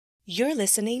You're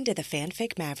listening to the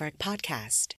Fanfic Maverick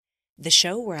podcast, the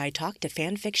show where I talk to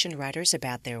fanfiction writers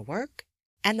about their work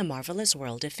and the marvelous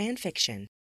world of fanfiction.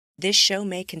 This show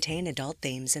may contain adult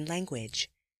themes and language.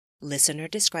 Listener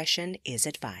discretion is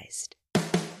advised.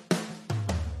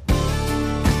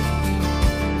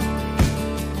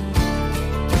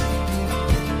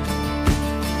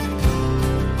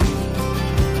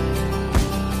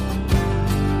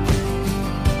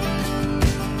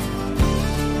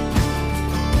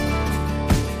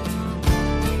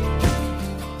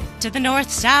 To the north,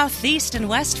 south, east, and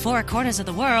west four corners of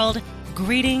the world,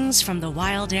 greetings from the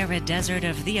wild, arid desert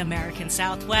of the American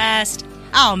Southwest.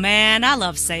 Oh man, I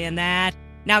love saying that.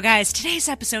 Now guys, today's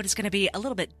episode is going to be a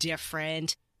little bit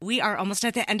different. We are almost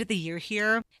at the end of the year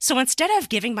here, so instead of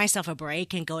giving myself a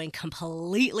break and going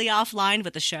completely offline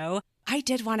with the show, I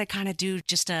did want to kind of do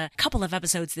just a couple of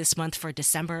episodes this month for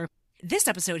December. This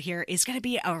episode here is going to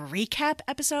be a recap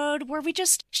episode where we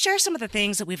just share some of the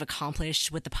things that we've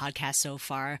accomplished with the podcast so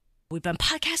far. We've been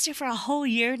podcasting for a whole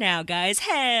year now, guys.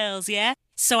 Hells yeah.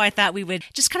 So I thought we would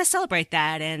just kind of celebrate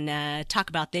that and talk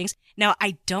about things. Now,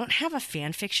 I don't have a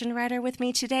fan fiction writer with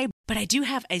me today, but I do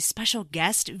have a special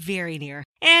guest very near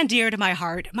and dear to my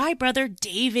heart. My brother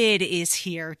David is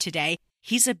here today.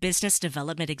 He's a business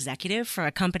development executive for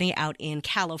a company out in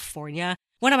California,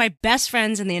 one of my best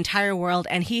friends in the entire world,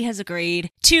 and he has agreed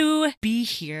to be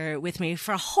here with me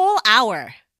for a whole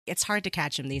hour. It's hard to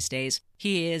catch him these days.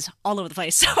 He is all over the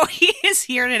place. So he is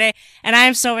here today, and I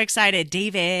am so excited.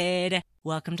 David,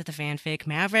 welcome to the Fanfic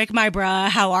Maverick, my bruh.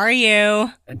 How are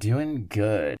you? Doing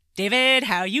good. David,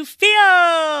 how you feel?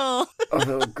 Oh,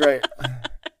 great.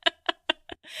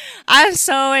 I'm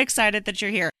so excited that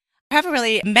you're here. I haven't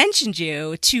really mentioned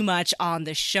you too much on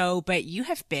the show, but you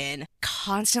have been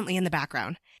constantly in the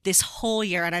background this whole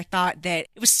year, and I thought that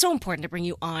it was so important to bring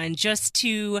you on just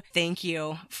to thank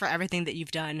you for everything that you've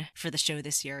done for the show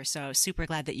this year. So super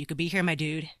glad that you could be here, my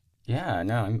dude. Yeah,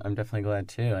 no, I'm definitely glad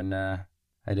too, and I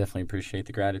definitely appreciate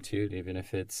the gratitude, even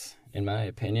if it's, in my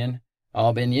opinion,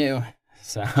 all been you.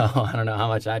 So I don't know how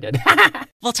much I did.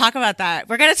 We'll talk about that.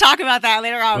 We're going to talk about that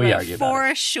later on,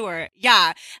 for sure.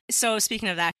 Yeah. So speaking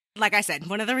of that, like I said,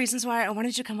 one of the reasons why I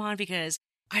wanted you to come on, because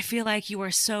I feel like you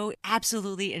are so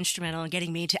absolutely instrumental in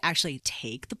getting me to actually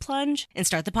take the plunge and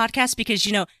start the podcast, because,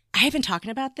 you know, I have been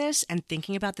talking about this and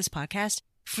thinking about this podcast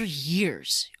for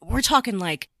years. We're talking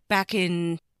like back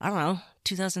in, I don't know,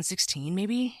 2016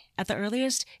 maybe at the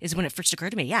earliest is when it first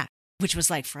occurred to me. Yeah. Which was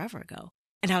like forever ago.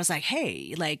 And I was like,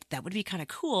 hey, like that would be kind of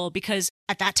cool, because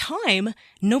at that time,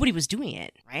 nobody was doing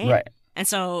it. Right. Right. And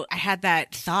so I had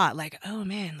that thought like, oh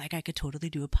man, like I could totally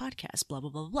do a podcast, blah, blah,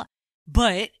 blah, blah.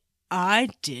 But I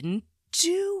didn't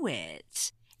do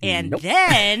it. And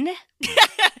then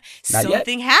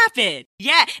something happened.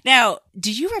 Yeah. Now,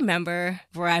 do you remember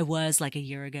where I was like a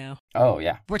year ago? Oh,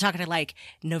 yeah. We're talking to like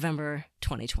November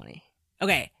 2020.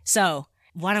 Okay. So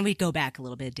why don't we go back a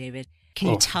little bit, David? Can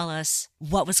you tell us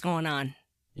what was going on?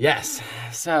 Yes.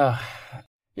 So,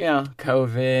 you know,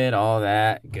 COVID, all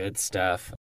that good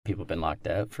stuff. People have been locked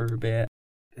up for a bit.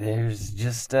 There's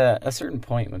just a certain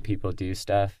point when people do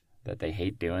stuff that they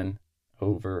hate doing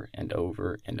over and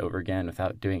over and over again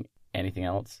without doing anything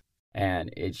else.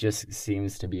 And it just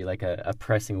seems to be like a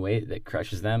pressing weight that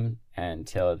crushes them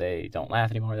until they don't laugh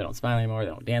anymore, they don't smile anymore,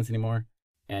 they don't dance anymore.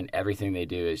 And everything they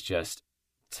do is just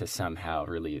to somehow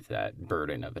relieve that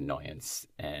burden of annoyance.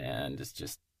 And it's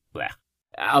just, bleh.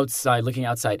 Looking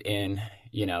outside in,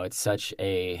 you know, it's such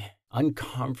a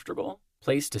uncomfortable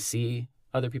place to see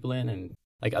other people in and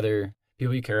like other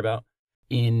people you care about.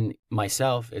 In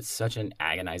myself, it's such an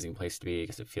agonizing place to be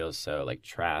because it feels so like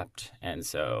trapped. And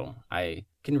so I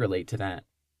can relate to that.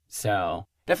 So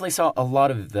definitely saw a lot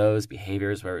of those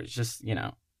behaviors where it's just, you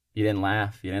know, you didn't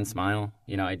laugh, you didn't smile.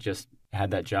 You know, I just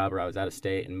had that job where I was out of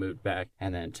state and moved back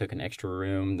and then took an extra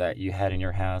room that you had in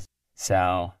your house.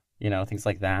 So, you know, things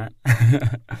like that.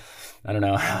 I don't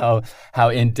know how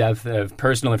in-depth of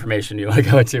personal information you want to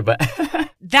go into, but...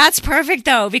 That's perfect,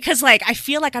 though, because, like, I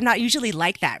feel like I'm not usually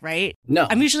like that, right? No.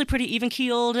 I'm usually pretty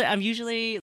even-keeled. I'm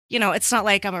usually, you know, it's not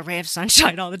like I'm a ray of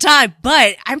sunshine all the time,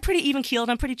 but I'm pretty even-keeled.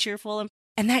 I'm pretty cheerful.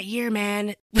 And that year,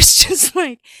 man, was just,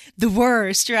 like, the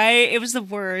worst, right? It was the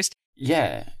worst.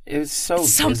 Yeah, it was so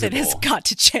Something visible. has got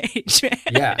to change, man.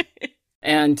 Yeah.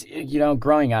 And, you know,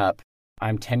 growing up,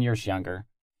 I'm 10 years younger.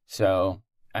 So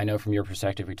I know from your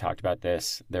perspective, we talked about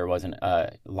this, there wasn't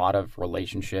a lot of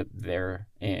relationship there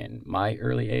in my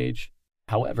early age.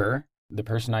 However, the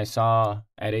person I saw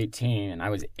at 18, and I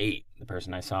was 8, the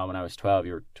person I saw when I was 12,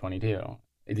 you were 22.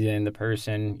 And the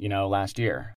person, you know, last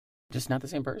year, just not the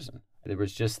same person. There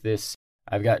was just this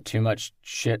I've got too much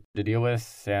shit to deal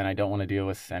with, and I don't want to deal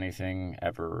with anything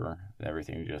ever.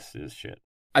 Everything just is shit.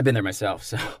 I've been there myself,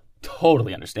 so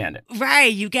totally understand it.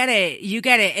 Right, you get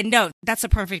it. And no, that's a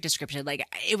perfect description. Like,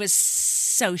 it was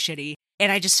so shitty.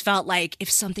 And I just felt like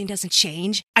if something doesn't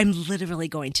change, I'm literally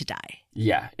going to die.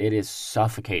 Yeah, it is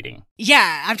suffocating.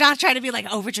 Yeah, I'm not trying to be like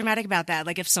overdramatic about that.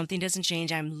 Like, if something doesn't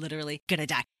change, I'm literally gonna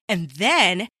die. And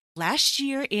then last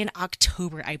year in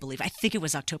October, I believe, I think it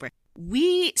was October,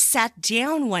 we sat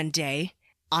down one day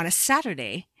on a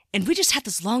Saturday and we just had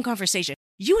this long conversation.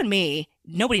 You and me,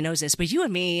 nobody knows this, but you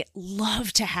and me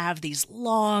love to have these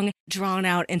long, drawn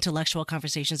out intellectual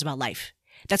conversations about life.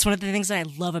 That's one of the things that I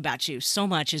love about you so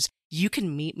much is you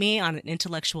can meet me on an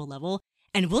intellectual level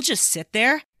and we'll just sit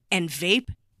there and vape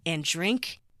and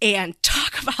drink and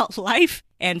talk about life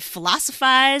and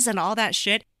philosophize and all that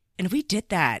shit. And we did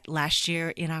that last year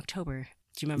in October.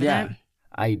 Do you remember that?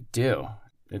 I do.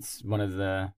 It's one of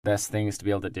the best things to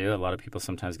be able to do. A lot of people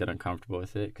sometimes get uncomfortable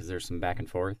with it because there's some back and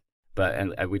forth. But,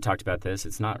 and we talked about this,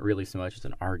 it's not really so much as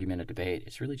an argument, a debate.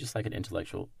 It's really just like an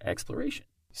intellectual exploration.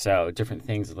 So different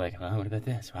things like, oh, what about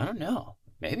this? Well, I don't know.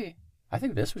 Maybe. I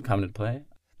think this would come into play.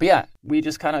 But yeah, we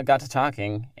just kind of got to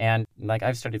talking. And like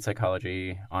I've studied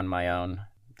psychology on my own.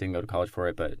 Didn't go to college for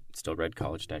it, but still read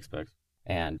college textbooks.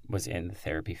 And was in the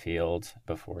therapy field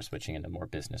before switching into more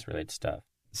business-related stuff.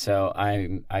 So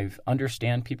I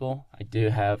understand people. I do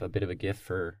have a bit of a gift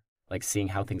for like seeing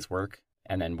how things work.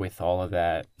 And then with all of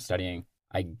that studying,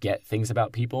 I get things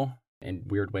about people in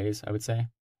weird ways, I would say.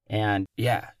 And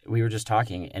yeah, we were just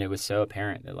talking and it was so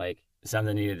apparent that like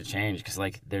something needed to change because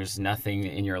like there's nothing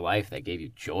in your life that gave you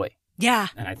joy. Yeah.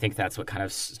 And I think that's what kind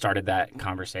of started that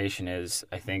conversation is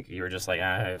I think you were just like,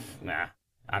 nah,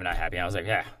 I'm not happy. And I was like,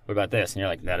 yeah, what about this? And you're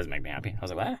like, that doesn't make me happy. I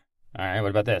was like, what? All right, what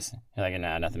about this? You're like,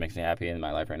 nah, nothing makes me happy in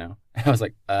my life right now. And I was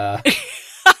like,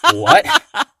 what?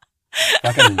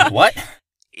 Fucking what?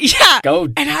 Yeah. Go.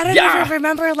 And I don't even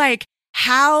remember like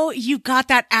how you got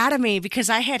that out of me because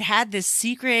I had this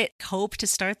secret hope to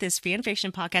start this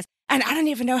fanfiction podcast. And I don't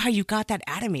even know how you got that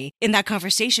out of me in that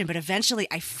conversation. But eventually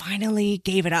I finally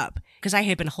gave it up because I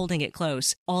had been holding it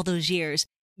close all those years.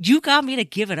 You got me to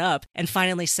give it up and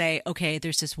finally say, okay,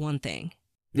 there's this one thing.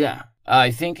 Yeah.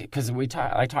 I think because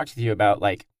I talked to you about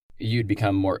like you'd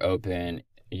become more open,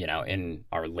 you know, in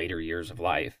our later years of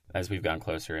life as we've gone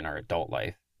closer in our adult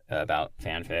life about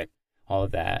fanfic, all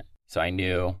of that. So I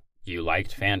knew you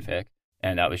liked fanfic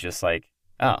and that was just like,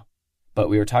 oh, but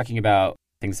we were talking about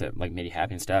things that like made you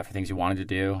happy and stuff, things you wanted to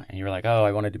do. And you were like, oh,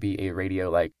 I wanted to be a radio,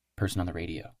 like person on the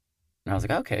radio. And I was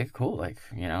like, okay, cool. Like,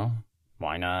 you know,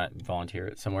 why not volunteer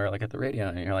it somewhere like at the radio?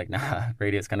 And you're like, nah,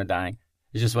 radio's kind of dying.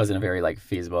 It just wasn't a very like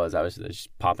feasible as I was just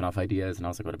popping off ideas. And I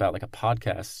was like, what about like a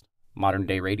podcast, modern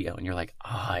day radio? And you're like,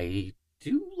 I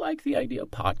do like the idea of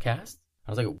podcasts.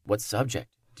 I was like, what subject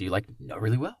do you like know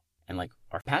really well and like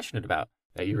are passionate about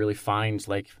that you really find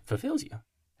like fulfills you?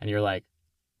 And you're like,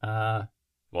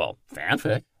 well,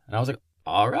 fanfic. And I was like,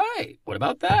 all right, what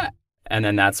about that? And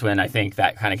then that's when I think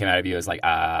that kind of came out of you as like,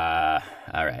 all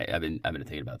right, I've been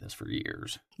thinking about this for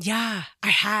years. Yeah, I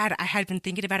had been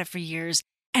thinking about it for years.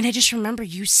 And I just remember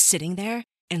you sitting there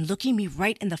and looking me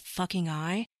right in the fucking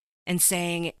eye and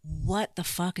saying, what the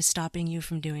fuck is stopping you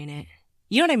from doing it?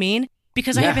 You know what I mean?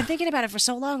 Because I had been thinking about it for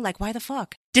so long, like, why the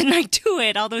fuck didn't I do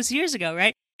it all those years ago,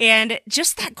 right? And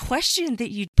just that question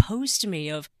that you posed to me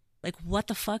of, like, what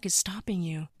the fuck is stopping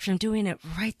you from doing it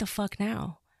right the fuck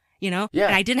now? You know? Yeah.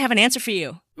 And I didn't have an answer for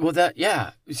you. Well,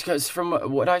 because from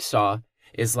what I saw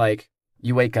is like,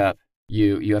 you wake up,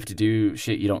 you have to do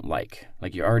shit you don't like.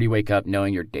 Like, you already wake up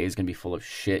knowing your day is going to be full of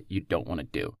shit you don't want to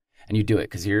do. And you do it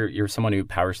because you're someone who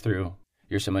powers through.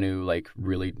 You're someone who, like,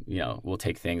 really, you know, will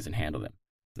take things and handle them.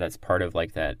 That's part of,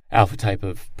 like, that alpha type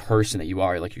of person that you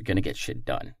are. Like, you're going to get shit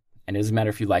done. And it doesn't matter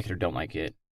if you like it or don't like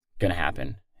it. Going to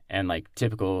happen. And, like,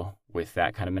 typical with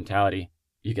that kind of mentality,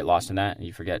 you get lost in that and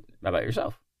you forget about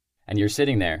yourself. And you're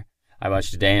sitting there. I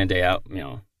watched day in and day out, you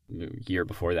know, a year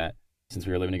before that. Since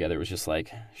we were living together, it was just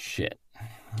like, shit.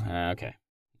 Okay.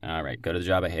 All right. Go to the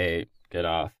job I hate. Get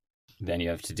off. Then you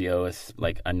have to deal with,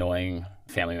 like, annoying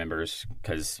family members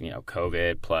because, you know,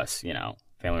 COVID plus, you know,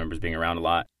 family members being around a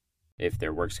lot. If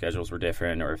their work schedules were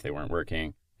different or if they weren't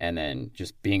working. And then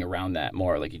just being around that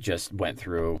more. Like, you just went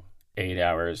through 8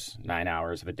 hours, 9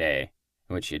 hours of a day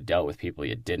in which you dealt with people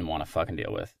you didn't want to fucking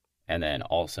deal with. And then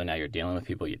also now you're dealing with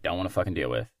people you don't want to fucking deal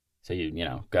with. So you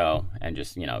know, go and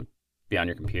just, you know, be on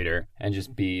your computer and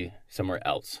just be somewhere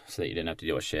else so that you didn't have to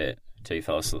deal with shit until you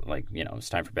fell asleep. Like, you know, it's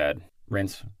time for bed.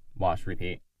 Rinse, wash,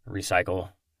 repeat, recycle,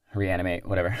 reanimate,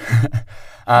 whatever.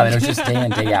 And it was just day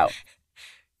in, day out.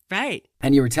 Right.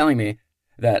 And you were telling me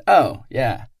that, oh,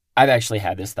 yeah, I've actually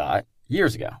had this thought.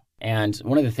 years ago. And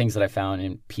one of the things that I found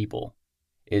in people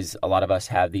is a lot of us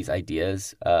have these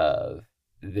ideas of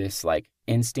this like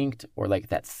instinct or like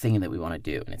that thing that we want to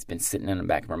do. And it's been sitting in the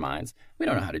back of our minds. We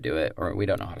don't know how to do it, or we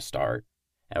don't know how to start,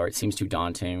 or it seems too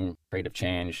daunting, afraid of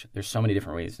change. There's so many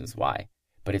different reasons why.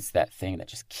 But it's that thing that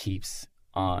just keeps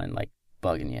on like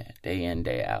bugging you day in,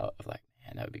 day out of like,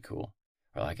 man, that would be cool.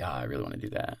 Or like, oh, I really want to do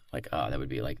that. Like, oh, that would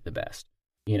be like the best.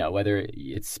 You know, whether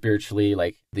it's spiritually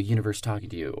like the universe talking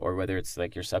to you, or whether it's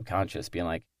like your subconscious being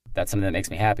like, that's something that makes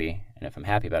me happy. And if I'm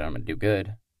happy about it, I'm going to do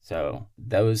good. So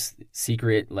those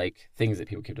secret like things that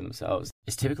people keep to themselves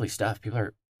is typically stuff people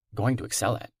are going to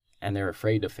excel at. And they're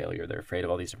afraid of failure. They're afraid of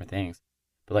all these different things.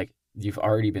 But like, you've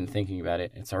already been thinking about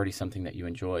it. It's already something that you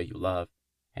enjoy, you love.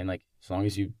 And like, as long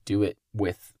as you do it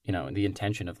with, you know, the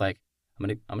intention of like, I'm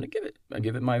gonna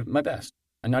give it my best.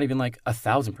 And not even like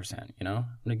 1,000%, you know?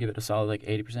 I'm gonna give it a solid like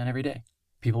 80% every day.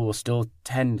 People will still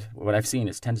what I've seen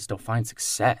is tend to still find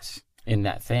success in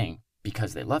that thing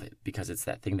because they love it, because it's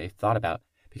that thing they've thought about,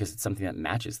 because it's something that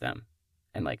matches them.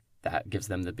 And like, that gives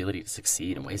them the ability to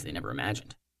succeed in ways they never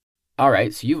imagined. All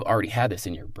right, so you've already had this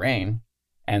in your brain,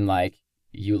 and like,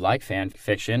 you like fan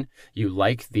fiction, you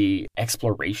like the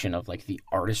exploration of like the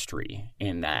artistry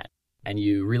in that, and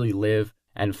you really live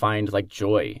and find like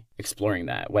joy exploring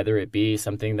that, whether it be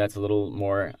something that's a little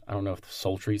more, I don't know if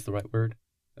sultry is the right word.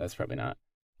 That's probably not.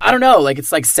 I don't know, like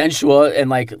it's like sensual and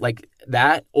like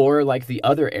that, or like the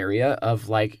other area of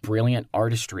like brilliant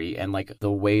artistry and like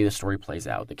the way the story plays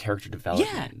out, the character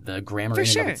development, the grammar in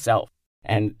and of itself.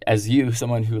 And as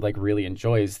someone who like really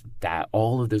enjoys that,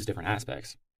 all of those different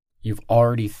aspects, you've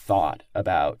already thought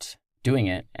about doing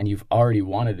it, and you've already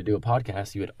wanted to do a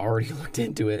podcast. You had already looked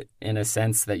into it in a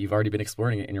sense that you've already been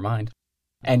exploring it in your mind.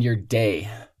 And your day,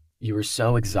 you were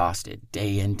so exhausted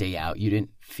day in, day out, you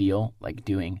didn't feel like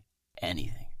doing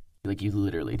anything. Like you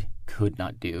literally could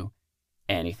not do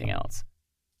anything else.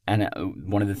 And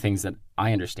one of the things that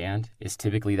I understand is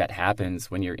typically that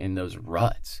happens when you're in those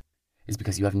ruts is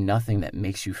because you have nothing that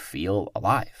makes you feel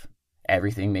alive.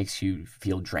 Everything makes you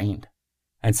feel drained.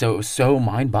 And so it was so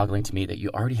mind-boggling to me that you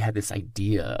already had this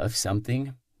idea of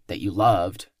something that you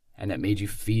loved and that made you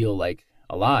feel like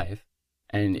alive.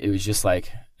 And it was just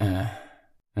like, And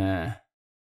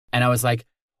I was like,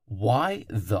 why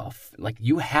like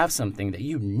you have something that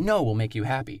you know will make you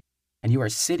happy. And you are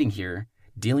sitting here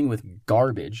dealing with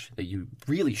garbage that you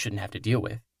really shouldn't have to deal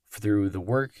with through the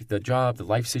work, the job, the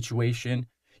life situation,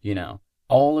 you know.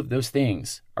 All of those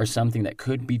things are something that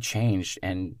could be changed,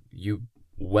 and you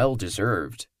well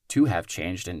deserved to have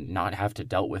changed and not have to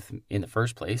dealt with in the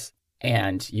first place.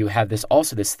 And you have this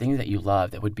thing that you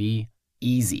love that would be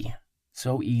easy,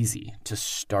 so easy to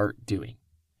start doing.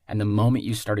 And the moment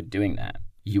you started doing that,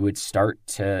 you would start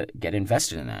to get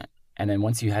invested in that. And then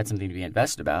once you had something to be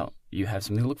invested about, you have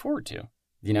something to look forward to.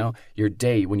 You know, your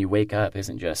day when you wake up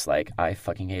isn't just like, I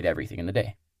fucking hate everything in the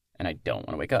day and I don't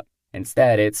want to wake up.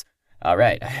 Instead, it's, all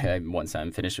right, once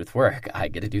I'm finished with work, I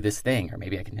get to do this thing, or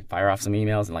maybe I can fire off some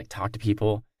emails and like talk to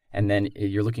people. And then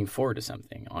you're looking forward to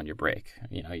something on your break.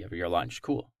 You know, you have your lunch,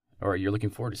 cool. Or you're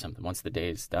looking forward to something once the day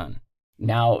is done.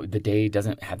 Now the day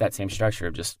doesn't have that same structure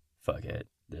of just, fuck it,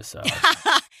 this sucks.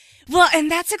 Well, and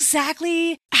that's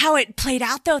exactly how it played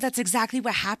out, though. That's exactly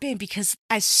what happened, because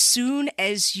as soon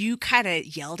as you kind of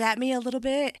yelled at me a little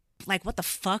bit, like, what the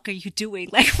fuck are you doing?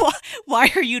 Like,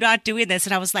 why are you not doing this?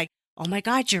 And I was like, oh my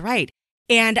God, you're right.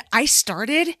 And I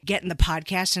started getting the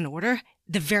podcast in order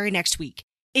the very next week.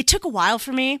 It took a while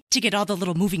for me to get all the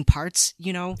little moving parts,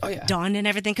 you know, done and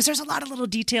everything, because there's a lot of little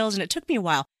details and it took me a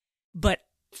while. But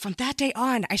from that day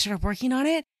on, I started working on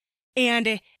it.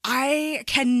 And I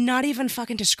cannot even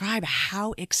fucking describe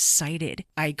how excited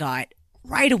I got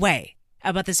right away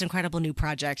about this incredible new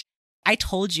project. I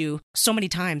told you so many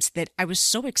times that I was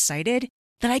so excited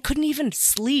that I couldn't even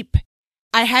sleep.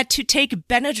 I had to take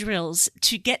Benadryls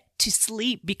to get to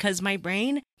sleep because my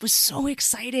brain was so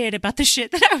excited about the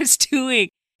shit that I was doing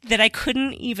that I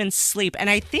couldn't even sleep. And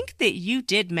I think that you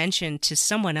did mention to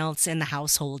someone else in the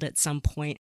household at some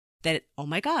point that, oh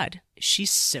my God,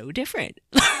 she's so different.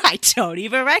 I don't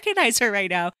even recognize her right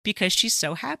now because she's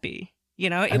so happy. You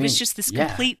know, it was just this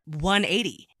complete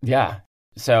 180. Yeah.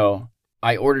 So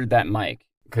I ordered that mic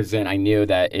because then I knew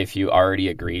that if you already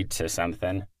agreed to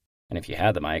something and if you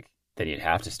had the mic, then you'd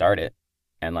have to start it.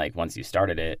 And like once you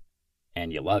started it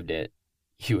and you loved it,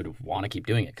 you would want to keep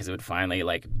doing it because it would finally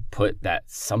like put that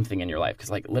something in your life.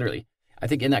 Because like literally, I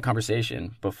think in that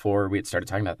conversation before we had started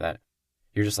talking about that,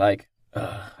 you're just like,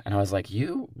 ugh. And I was like,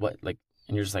 you what? Like,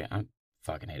 and you're just like, I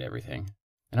fucking hate everything.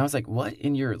 And I was like, what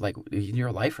in your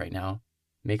life right now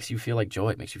makes you feel like joy?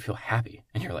 It makes you feel happy?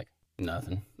 And you're like,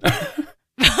 nothing.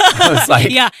 I was like,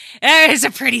 yeah, it was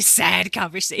a pretty sad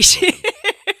conversation.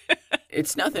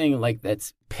 It's nothing like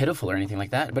that's pitiful or anything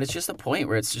like that, but it's just a point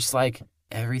where it's just like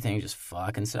everything just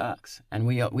fucking sucks. And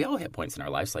we all hit points in our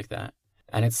lives like that.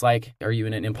 And it's like, are you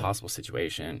in an impossible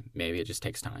situation? Maybe it just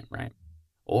takes time, right?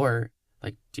 Or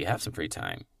like, do you have some free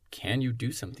time? Can you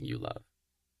do something you love?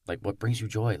 Like, what brings you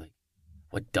joy? Like,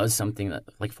 what does something that,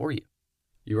 like, for you?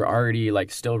 You were already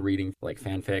like still reading like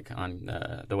fanfic on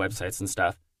the websites and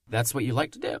stuff. That's what you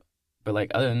like to do. But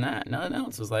like, other than that, nothing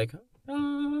else was like,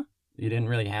 you didn't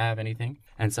really have anything.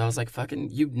 And so I was like, fucking,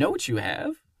 you know what you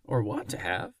have or want to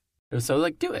have. So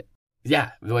like, do it.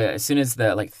 Yeah. As soon as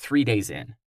like 3 days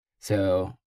in.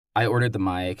 So I ordered the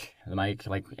mic. The mic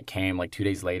like came like 2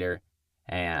 days later.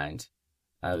 And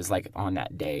it was like on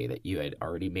that day that you had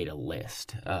already made a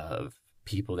list of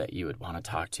people that you would want to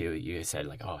talk to. You said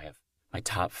like, oh, I have my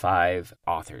top 5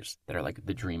 authors that are like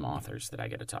the dream authors that I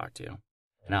get to talk to.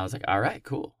 And I was like, all right,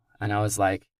 cool. And I was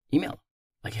like, email,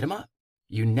 like hit them up.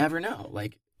 You never know.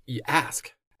 Like you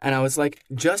ask. And I was like,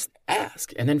 just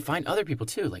ask and then find other people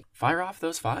too. Like fire off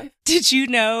those 5. Did you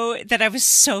know that I was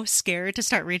so scared to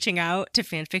start reaching out to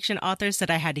fanfiction authors that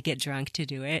I had to get drunk to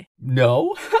do it?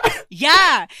 No.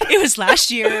 Yeah, it was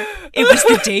last year. It was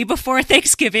the day before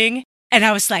Thanksgiving. And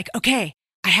I was like, okay,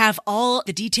 I have all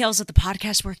the details of the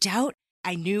podcast worked out.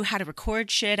 I knew how to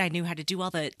record shit. I knew how to do all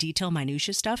the detail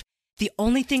minutia stuff. The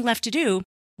only thing left to do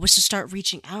was to start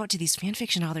reaching out to these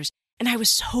fanfiction authors. And I was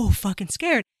so fucking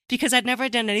scared because I'd never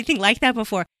done anything like that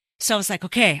before. So I was like,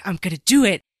 okay, I'm going to do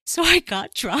it. So I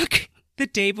got drunk the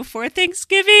day before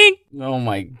Thanksgiving. Oh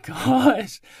my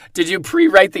gosh. Did you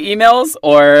pre-write the emails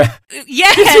or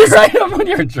yes. Did you write them when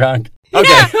you were drunk? Okay.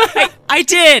 Yeah, I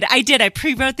did. I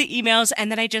pre-wrote the emails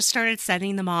and then I just started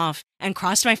sending them off and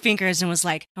crossed my fingers and was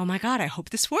like, oh my God, I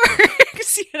hope this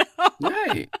works. You know?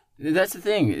 Right. That's the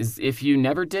thing is if you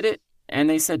never did it and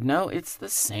they said no, it's the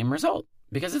same result.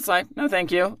 Because it's like, no, thank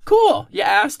you. Cool. You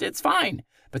asked. It's fine.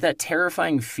 But that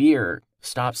terrifying fear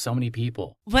stops so many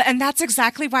people. Well, and that's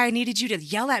exactly why I needed you to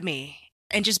yell at me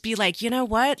and just be like, you know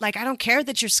what? Like, I don't care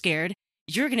that you're scared.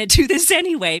 You're going to do this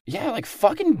anyway. Yeah, like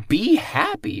fucking be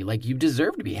happy. Like you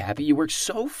deserve to be happy. You work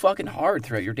so fucking hard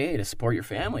throughout your day to support your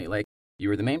family. Like you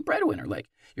were the main breadwinner. Like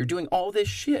you're doing all this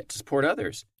shit to support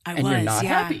others. And you're not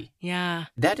happy. Yeah.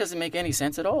 That doesn't make any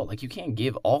sense at all. Like you can't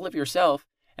give all of yourself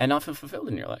and not feel fulfilled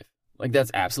in your life. Like,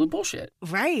 that's absolute bullshit.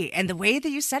 Right. And the way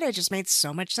that you said it just made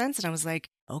so much sense. And I was like,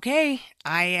 okay,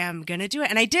 I am going to do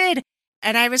it. And I did.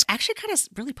 And I was actually kind of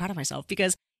really proud of myself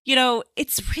because, you know,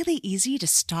 it's really easy to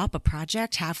stop a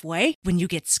project halfway when you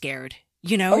get scared.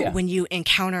 You know, when you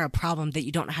encounter a problem that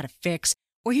you don't know how to fix,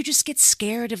 or you just get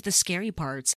scared of the scary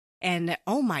parts. And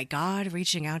oh my God,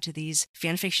 reaching out to these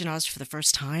fanfiction authors for the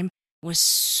first time was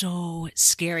so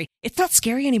scary. It's not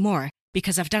scary anymore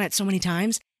because I've done it so many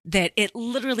times that it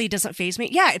literally doesn't faze me.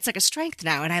 Yeah, it's like a strength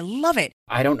now, and I love it.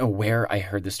 I don't know where I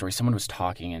heard this story. Someone was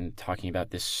talking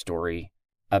about this story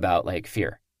about, like,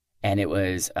 fear. And it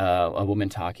was a woman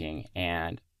talking,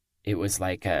 and it was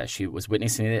like she was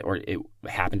witnessing it, or it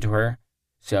happened to her.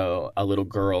 So a little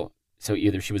girl, so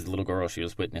either she was the little girl, she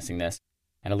was witnessing this,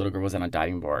 and a little girl was on a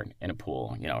diving board in a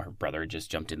pool. You know, her brother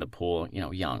just jumped in the pool, you know,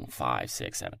 young, 5,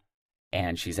 6, 7.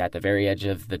 And she's at the very edge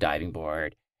of the diving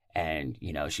board. And,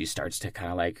 you know, she starts to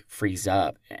kind of like freeze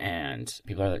up and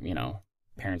people are, you know,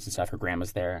 parents and stuff, her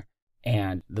grandma's there.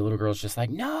 And the little girl's just like,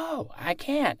 no, I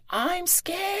can't. I'm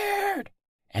scared.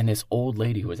 And this old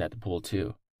lady who was at the pool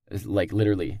too, like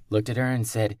literally looked at her and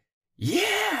said,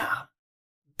 yeah,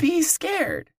 be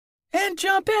scared and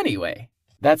jump anyway.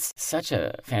 That's such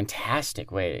a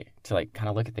fantastic way to like kind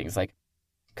of look at things. Like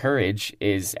courage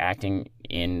is acting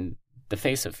in the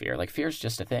face of fear. Like fear is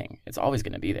just a thing. It's always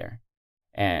going to be there.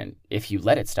 And if you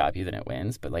let it stop you, then it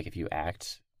wins. But like if you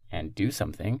act and do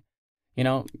something, you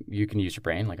know, you can use your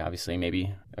brain. Like obviously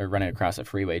maybe running across a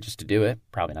freeway just to do it.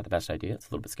 Probably not the best idea. It's a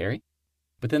little bit scary.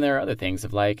 But then there are other things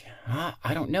of like,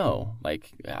 I don't know.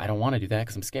 Like I don't want to do that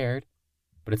because I'm scared.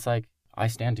 But it's like I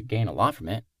stand to gain a lot from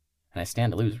it. And I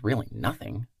stand to lose really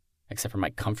nothing except for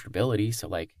my comfortability. So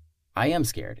like I am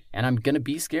scared and I'm going to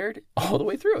be scared all the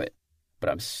way through it. But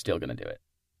I'm still going to do it.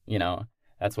 You know?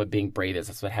 That's what being brave is.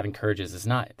 That's what having courage is. It's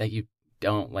not that you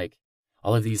don't like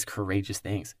all of these courageous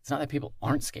things. It's not that people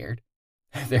aren't scared.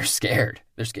 They're scared.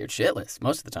 They're scared shitless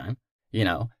most of the time. You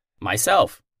know,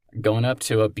 myself going up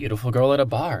to a beautiful girl at a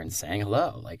bar and saying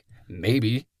hello. Like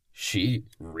maybe she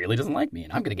really doesn't like me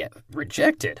and I'm going to get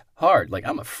rejected hard. Like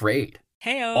I'm afraid.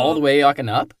 Hey-o. All the way walking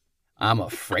up. I'm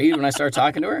afraid when I start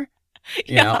talking to her.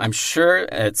 You know, I'm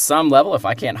sure at some level, if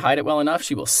I can't hide it well enough,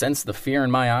 she will sense the fear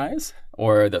in my eyes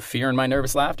or the fear in my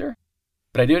nervous laughter.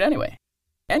 But I do it anyway.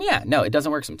 And yeah, no, it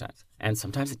doesn't work sometimes. And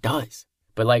sometimes it does.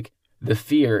 But like the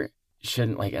fear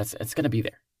shouldn't like, it's going to be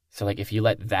there. So like if you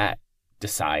let that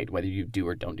decide whether you do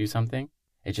or don't do something,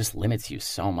 it just limits you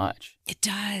so much. It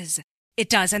does. It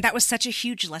does. And that was such a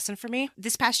huge lesson for me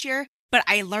this past year. But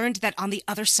I learned that on the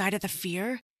other side of the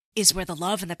fear is where the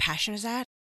love and the passion is at.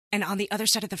 And on the other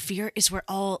side of the fear is where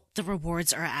all the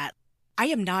rewards are at. I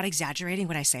am not exaggerating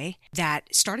when I say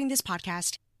that starting this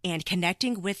podcast and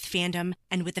connecting with fandom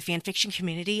and with the fanfiction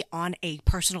community on a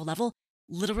personal level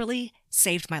literally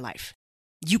saved my life.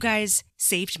 You guys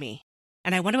saved me.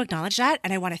 And I want to acknowledge that,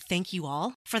 and I want to thank you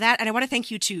all for that. And I want to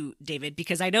thank you too, David,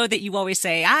 because I know that you always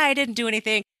say, I didn't do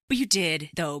anything. But you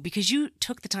did, though, because you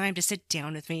took the time to sit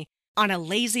down with me on a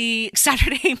lazy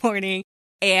Saturday morning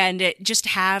and just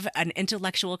have an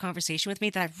intellectual conversation with me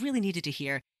that I really needed to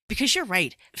hear. Because you're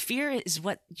right. Fear is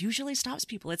what usually stops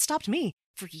people. It stopped me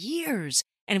for years.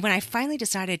 And when I finally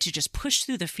decided to just push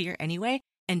through the fear anyway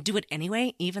and do it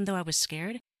anyway, even though I was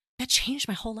scared, that changed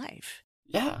my whole life.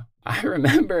 Yeah. I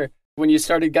remember when you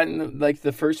started getting like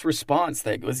the first response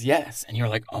that was yes. And you were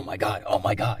like, oh my God, oh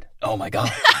my God, oh my God.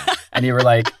 And you were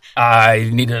like, I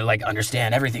need to like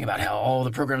understand everything about how all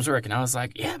the programs work. And I was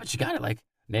like, yeah, but you got it. Like,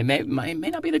 it may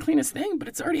not be the cleanest thing, but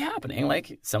it's already happening.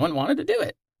 Like, someone wanted to do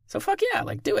it. So fuck yeah,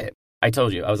 like, do it. I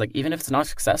told you, I was like, even if it's not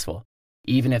successful,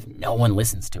 even if no one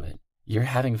listens to it, you're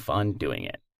having fun doing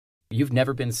it. You've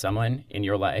never been someone in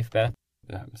your life, Beth.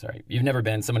 I'm sorry. You've never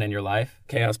been someone in your life,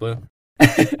 ChaosBlue,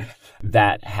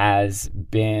 that has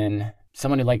been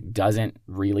someone who like doesn't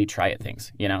really try at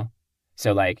things, you know?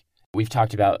 So like, we've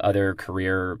talked about other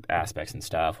career aspects and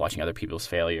stuff, watching other people's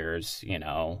failures, you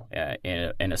know,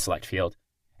 in a select field.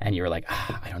 And you were like,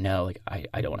 I don't know, like,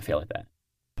 I don't want to fail at that.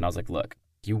 And I was like, look,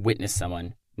 you witnessed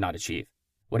someone not achieve.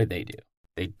 What did they do?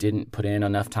 They didn't put in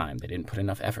enough time. They didn't put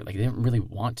enough effort. Like, they didn't really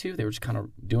want to. They were just kind of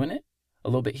doing it a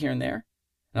little bit here and there.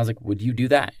 And I was like, would you do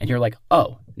that? And you're like,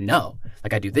 oh, no.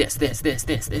 Like, I do this.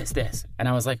 And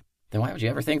I was like, then why would you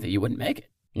ever think that you wouldn't make it?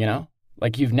 You know?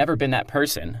 Like, you've never been that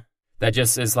person that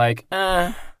just is like,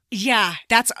 Yeah,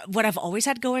 that's what I've always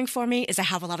had going for me is I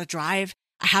have a lot of drive.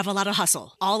 I have a lot of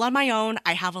hustle. All on my own,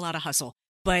 I have a lot of hustle.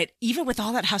 But even with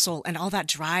all that hustle and all that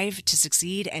drive to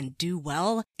succeed and do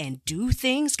well and do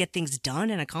things, get things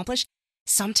done and accomplish,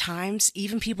 sometimes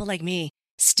even people like me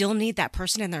still need that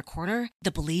person in their corner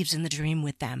that believes in the dream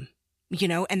with them, you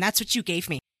know, and that's what you gave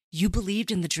me. You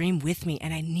believed in the dream with me,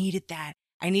 and I needed that.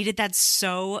 I needed that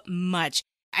so much.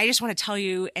 I just want to tell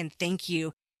you and thank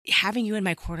you. Having you in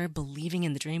my corner, believing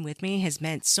in the dream with me has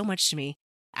meant so much to me.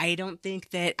 I don't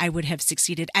think that I would have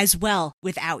succeeded as well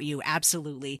without you.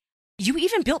 Absolutely. You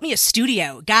even built me a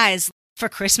studio. Guys, for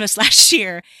Christmas last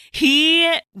year,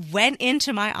 he went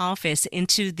into my office,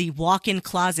 into the walk-in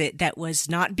closet that was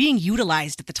not being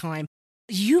utilized at the time.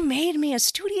 You made me a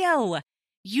studio.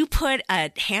 You put a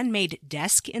handmade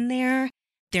desk in there.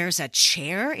 There's a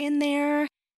chair in there.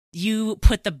 You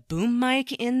put the boom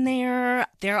mic in there.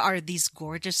 There are these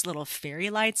gorgeous little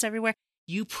fairy lights everywhere.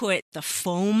 You put the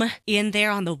foam in there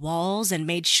on the walls and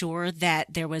made sure that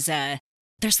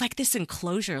there's like this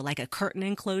enclosure, like a curtain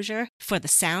enclosure for the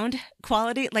sound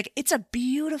quality. Like, it's a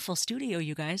beautiful studio,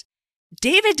 you guys.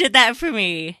 David did that for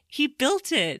me. He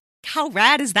built it. How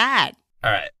rad is that?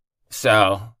 all right.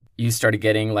 So you started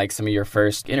getting like some of your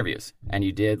first interviews, and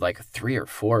you did like 3 or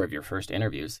 4 of your first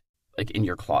interviews like in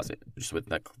your closet, just with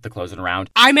the closing around.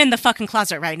 I'm in the fucking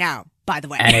closet right now, by the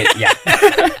way. And yeah.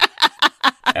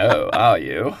 Oh, are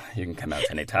you? You can come out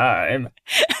anytime.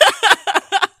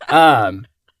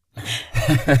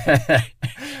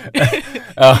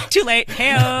 Too late.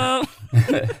 Hey-o.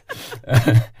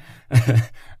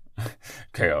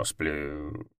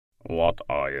 ChaosBlue. What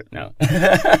are you? No.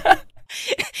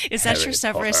 Is that your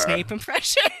Severus Snape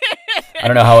impression? I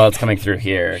don't know how well it's coming through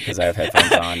here because I have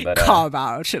headphones on. But come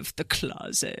out of the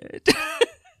closet.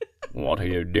 What are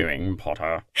you doing,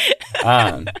 Potter?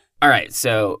 All right.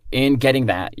 So in getting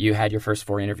that, you had your first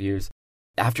 4 interviews.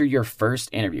 After your first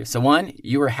interview, so 1,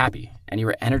 you were happy and you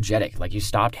were energetic. Like, you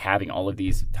stopped having all of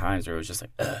these times where it was just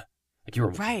like, ugh. Like, you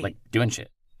were like doing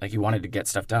shit. Like, you wanted to get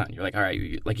stuff done. You're like, all right,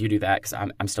 you do that because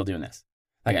I'm still doing this.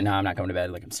 Like, no, I'm not going to bed.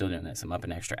 Like, I'm still doing this. I'm up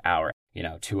an extra hour,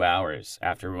 2 hours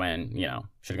after when,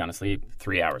 should have gone to sleep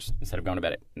 3 hours instead of going to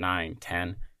bed at 9,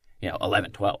 10,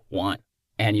 11, 12, 1.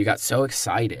 And you got so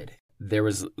excited. There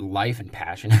was life and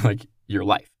passion in, like, your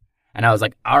life. And I was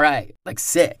like, all right, like,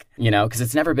 sick, because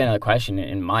it's never been a question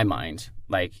in my mind,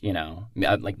 like,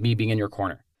 like me being in your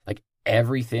corner. Like,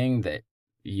 everything that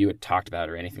you had talked about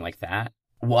or anything like that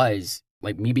was,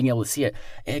 like, me being able to see it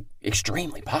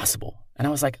extremely possible. And I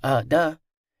was like, duh.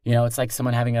 It's like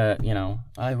someone having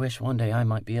I wish one day I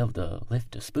might be able to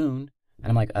lift a spoon. And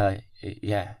I'm like,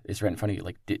 yeah, it's right in front of you.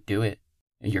 Like, do it.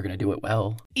 And you're going to do it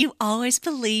well. You always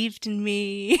believed in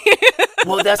me.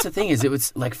 Well, that's the thing is it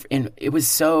was like, and it was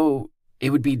so, it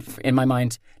would be in my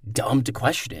mind dumb to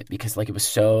question it because like it was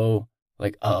so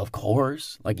like, of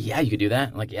course. Like, yeah, you could do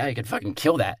that. Like, yeah, you could fucking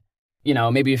kill that. You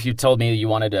know, maybe if you told me you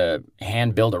wanted to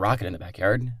hand build a rocket in the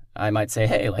backyard, I might say,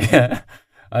 hey, like,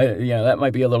 that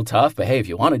might be a little tough, but hey, if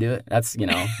you want to do it, that's,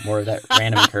 more of that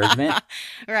random encouragement.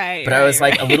 Right. But I was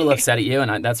like a little upset at you,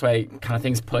 and that's why kind of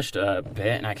things pushed a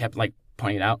bit, and I kept like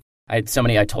pointing it out. I had so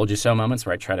many I told you so moments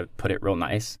where I try to put it real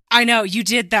nice. I know, you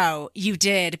did though. You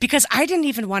did. Because I didn't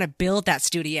even want to build that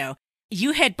studio.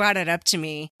 You had brought it up to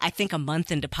me, I think a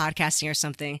month into podcasting or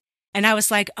something. And I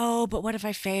was like, oh, but what if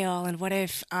I fail? And what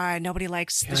if nobody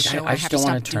likes the show? I just don't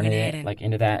want to turn it like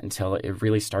into that until it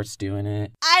really starts doing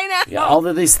it. I know. Yeah, all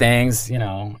of these things, in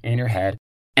your head.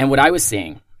 And what I was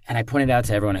seeing, and I pointed out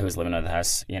to everyone who was living with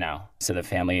us, so the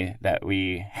family that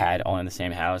we had all in the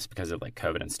same house because of like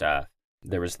COVID and stuff,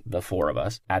 there was the 4 of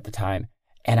us at the time.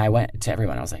 And I went to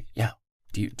everyone. I was like, yeah,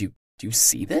 do you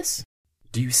see this?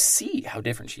 Do you see how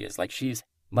different she is? Like she's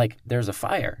like, there's a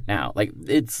fire now. Like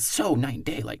it's so night and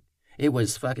day. Like, it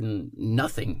was fucking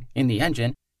nothing in the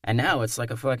engine, and now it's like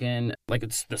a fucking, like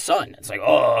it's the sun. It's like,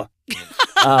 oh.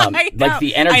 Like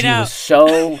the energy was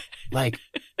so, like,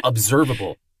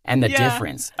 observable. And the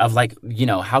difference of, like,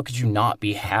 how could you not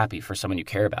be happy for someone you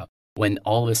care about when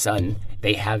all of a sudden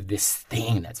they have this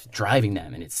thing that's driving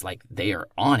them, and it's like they are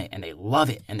on it, and they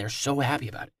love it, and they're so happy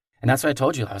about it. And that's what I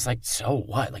told you. I was like, so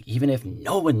what? Like, even if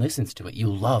no one listens to it,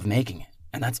 you love making it,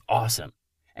 and that's awesome.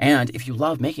 And if you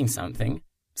love making something,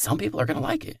 some people are going to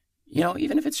like it,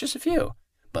 even if it's just a few.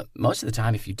 But most of the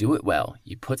time, if you do it well,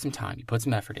 you put some time, you put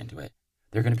some effort into it,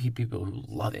 there are going to be people who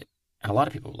love it. And a lot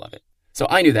of people who love it. So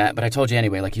I knew that, but I told you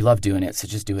anyway, like, you love doing it, so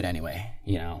just do it anyway,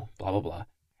 blah, blah, blah.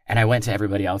 And I went to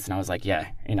everybody else and I was like, yeah,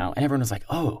 and everyone was like,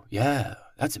 oh, yeah,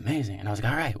 that's amazing. And I was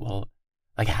like, all right, well,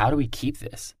 like, how do we keep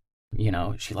this?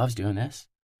 She loves doing this.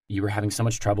 You were having so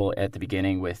much trouble at the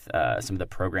beginning with some of the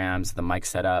programs, the mic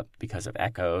setup because of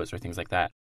echoes or things like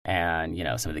that. And,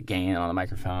 some of the gain on the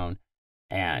microphone.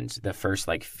 And the first,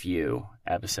 like, few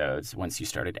episodes, once you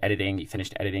started editing, you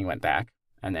finished editing, went back,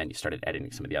 and then you started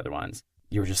editing some of the other ones.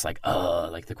 You were just like,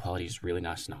 like, the quality is really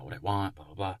not what I want, blah,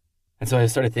 blah, blah. And so I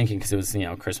started thinking, because it was,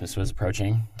 Christmas was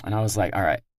approaching, and I was like, all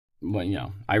right,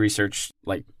 well, I researched,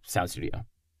 like, sound studio.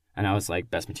 And I was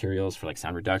like, best materials for, like,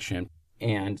 sound reduction,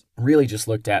 and really just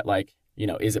looked at, like,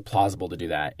 is it plausible to do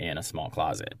that in a small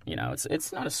closet?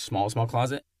 It's not a small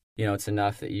closet. It's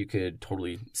enough that you could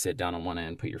totally sit down on one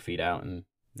end, put your feet out, and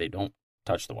they don't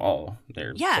touch the wall.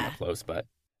 They're somewhat close,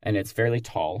 and it's fairly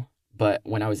tall. But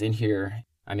when I was in here,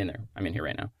 I'm in here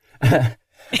right now.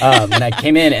 When I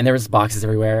came in and there was boxes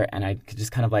everywhere, and I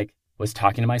just kind of like was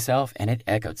talking to myself, and it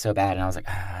echoed so bad. And I was like,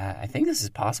 I think this is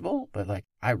possible, but like,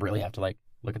 I really have to like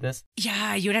look at this.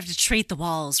 Yeah, you would have to treat the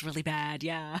walls really bad.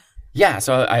 Yeah. Yeah.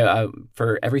 So I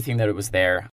for everything that it was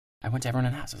there, I went to everyone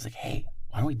in the house. I was like, hey,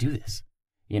 why don't we do this?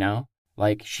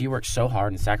 Like she works so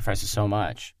hard and sacrifices so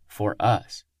much for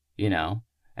us,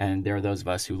 and there are those of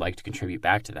us who like to contribute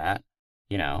back to that,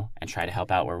 and try to help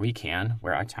out where we can,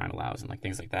 where our time allows and like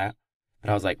things like that.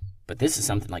 But I was like, but this is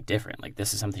something like different. Like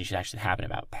this is something she's actually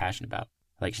passionate about.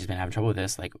 Like she's been having trouble with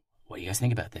this. Like, what do you guys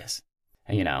think about this?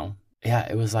 And yeah,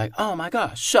 it was like, oh my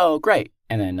gosh, so great.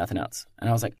 And then nothing else. And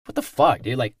I was like, what the fuck,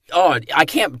 dude? Like, oh, I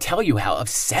can't tell you how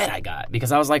upset I got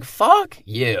because I was like, fuck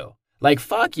you. Like,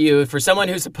 fuck you for someone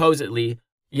who supposedly,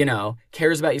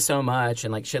 cares about you so much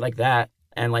and, like, shit like that.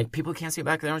 And, like, people can't see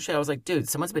back their own shit. I was like, dude,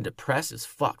 someone's been depressed as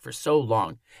fuck for so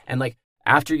long. And, like,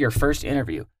 after your first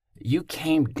interview, you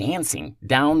came dancing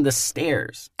down the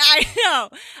stairs. I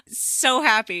know. So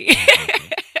happy.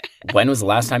 When was the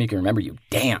last time you can remember you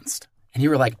danced? And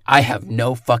you were like, I have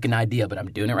no fucking idea, but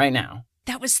I'm doing it right now.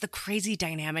 That was the crazy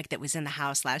dynamic that was in the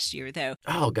house last year, though.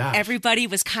 Oh, God. Everybody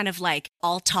was kind of like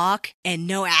all talk and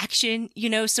no action,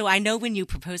 So I know when you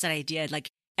proposed that idea,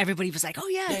 like everybody was like, oh,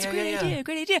 yeah, it's a great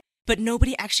idea. But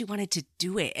nobody actually wanted to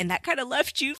do it. And that kind of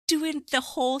left you doing the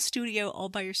whole studio all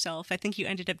by yourself. I think you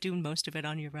ended up doing most of it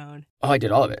on your own. Oh, I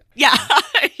did all of it. Yeah.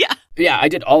 Yeah. Yeah, I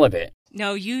did all of it.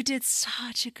 No, you did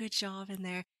such a good job in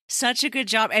there. Such a good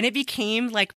job. And it became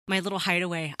like my little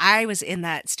hideaway. I was in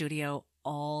that studio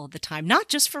all the time, not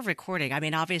just for recording. I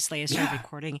mean, obviously I started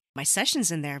recording my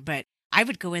sessions in there, but I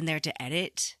would go in there to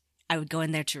edit. I would go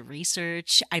in there to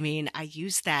research. I mean, I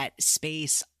use that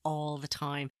space all the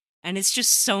time and it's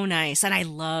just so nice. And I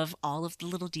love all of the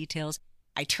little details.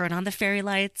 I turn on the fairy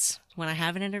lights when I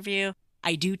have an interview.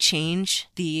 I do change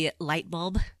the light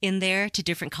bulb in there to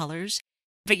different colors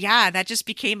But yeah, that just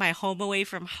became my home away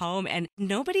from home. And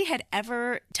nobody had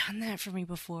ever done that for me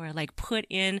before, like put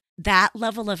in that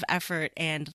level of effort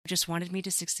and just wanted me to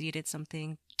succeed at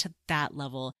something to that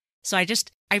level. So I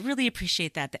really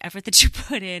appreciate that, the effort that you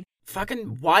put in.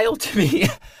 Fucking wild to me.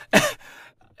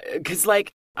 Because,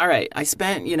 like, all right, I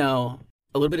spent, a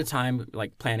little bit of time,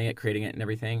 like, planning it, creating it and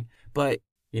everything. But,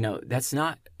 that's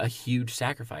not a huge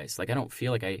sacrifice. Like, I don't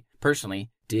feel like I personally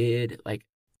did, like,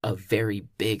 a very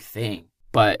big thing.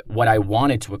 But what I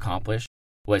wanted to accomplish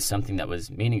was something that was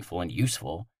meaningful and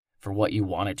useful for what you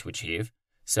wanted to achieve.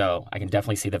 So I can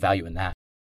definitely see the value in that.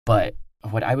 But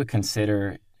what I would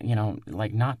consider,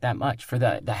 like not that much for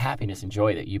the happiness and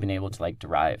joy that you've been able to like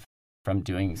derive from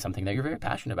doing something that you're very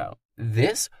passionate about.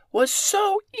 This was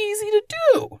so easy to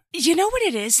do. You know what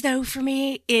it is, though, for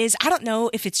me is I don't know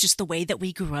if it's just the way that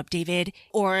we grew up, David,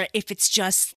 or if it's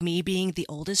just me being the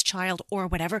oldest child or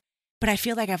whatever. But I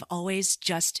feel like I've always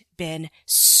just been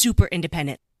super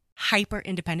independent, hyper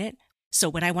independent. So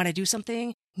when I want to do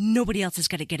something, nobody else is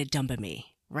going to get it done but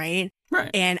me, right? Right.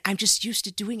 And I'm just used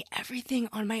to doing everything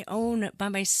on my own by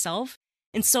myself.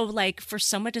 And so like for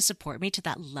someone to support me to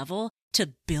that level,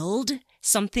 to build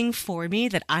something for me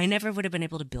that I never would have been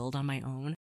able to build on my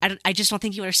own, I just don't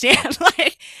think you understand.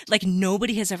 like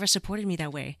nobody has ever supported me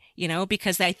that way,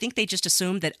 because I think they just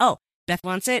assume that, oh, Beth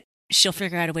wants it, she'll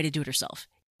figure out a way to do it herself.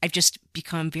 I've just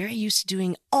become very used to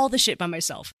doing all the shit by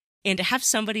myself. And to have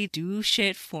somebody do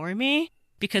shit for me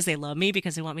because they love me,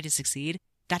 because they want me to succeed,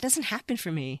 that doesn't happen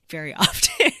for me very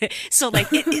often. So,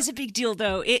 like, it is a big deal,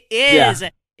 though. It is. Yeah.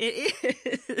 It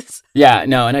is. Yeah,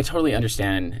 no, and I totally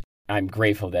understand. I'm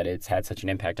grateful that it's had such an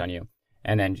impact on you.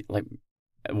 And then, like,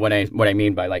 what I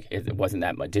mean by, like, it wasn't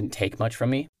that much, didn't take much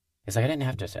from me, is, like, I didn't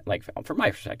have to, like, from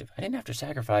my perspective, I didn't have to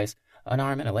sacrifice an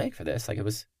arm and a leg for this. Like, it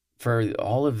was for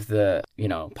all of the,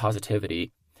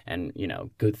 positivity and,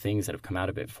 good things that have come out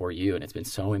of it for you, and it's been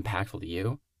so impactful to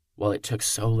you. Well, it took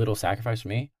so little sacrifice from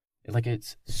me. Like,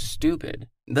 it's stupid.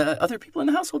 The other people in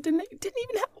the household didn't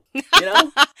even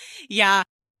help, Yeah.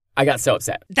 I got so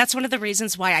upset. That's one of the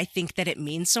reasons why I think that it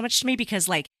means so much to me, because,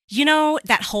 like,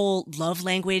 that whole love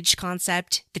language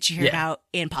concept that you hear about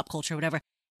in pop culture or whatever.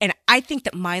 And I think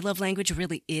that my love language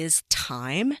really is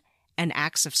time and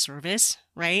acts of service,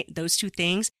 right? Those two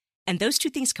things. And those two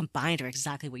things combined are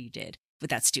exactly what you did with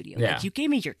that studio. Yeah. Like, you gave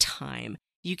me your time.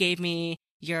 You gave me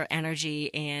your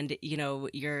energy and,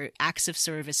 your acts of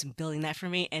service and building that for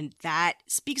me. And that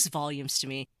speaks volumes to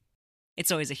me.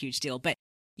 It's always a huge deal. But,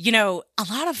 a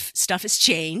lot of stuff has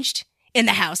changed in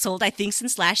the household, I think,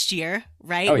 since last year,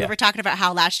 right? Oh, yeah. We were talking about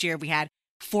how last year we had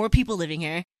 4 people living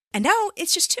here. And now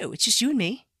it's just 2. It's just you and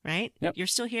me, right? Yep. You're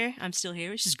still here. I'm still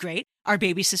here, which is great. Our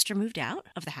baby sister moved out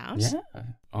of the house. Yeah,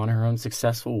 on her own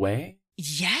successful way.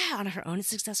 Yeah, on her own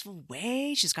successful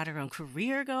way. She's got her own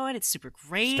career going. It's super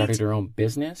great. Started her own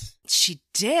business. She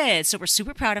did. So we're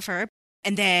super proud of her.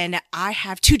 And then I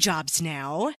have 2 jobs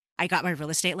now. I got my real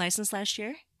estate license last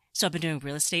year. So I've been doing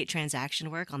real estate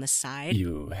transaction work on the side.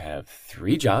 You have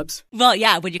 3 jobs. Well,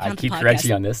 yeah, when you count the podcast. I keep correcting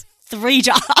you on this. 3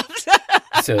 jobs.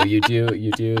 So you do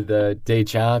the day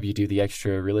job, you do the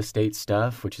extra real estate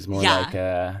stuff, which is more like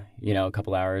a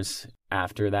couple hours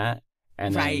after that,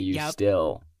 and then you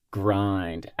still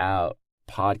grind out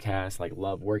podcasts, like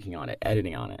love working on it,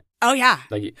 editing on it. Oh yeah.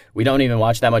 Like we don't even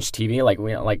watch that much TV. Like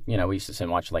we used to sit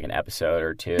and watch like an episode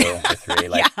or 2 or 3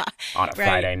 like on a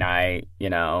Friday night,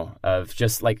 of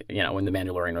just like, when The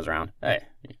Mandalorian was around. Hey,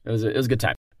 it was a good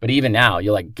time. But even now,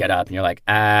 you'll like get up and you're like,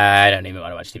 I don't even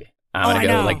want to watch TV. I'm going to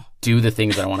go like do the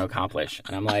things that I want to accomplish.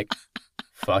 And I'm like,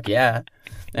 fuck yeah.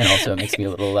 And also it makes me a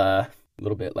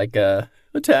little bit like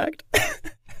attacked.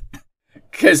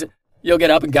 Because you'll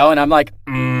get up and go and I'm like,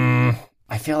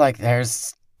 I feel like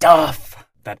there's stuff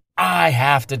that I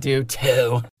have to do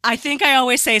too. I think I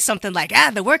always say something like,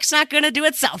 the work's not going to do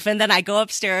itself. And then I go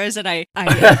upstairs and I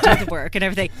do the work and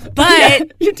everything. But yeah,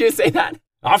 you do say that.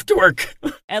 Off to work.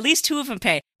 At least 2 of them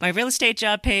pay. My real estate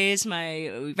job pays.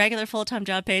 My regular full-time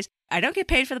job pays. I don't get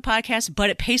paid for the podcast, but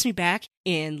it pays me back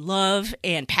in love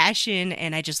and passion,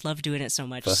 and I just love doing it so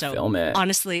much. Fulfillment. So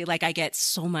honestly, like I get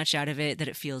so much out of it that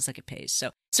it feels like it pays.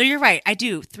 So you're right. I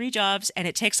do 3 jobs, and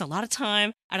it takes a lot of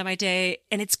time out of my day,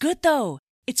 and it's good though.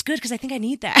 It's good because I think I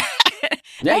need that.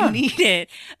 Yeah. I need it.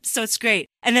 So it's great.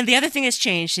 And then the other thing that's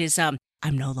changed is I'm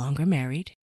no longer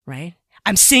married, right?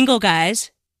 I'm single, guys.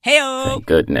 Hey-o! Thank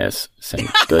goodness. Thank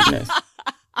goodness.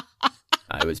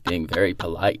 I was being very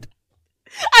polite.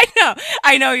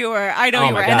 I know you were. I know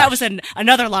you were. Gosh. And that was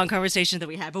another long conversation that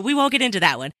we had, but we won't get into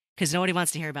that one because nobody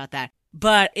wants to hear about that.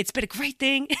 But it's been a great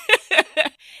thing.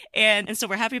 and so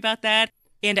we're happy about that.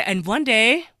 And one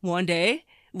day,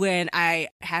 when I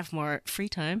have more free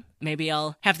time, maybe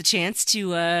I'll have the chance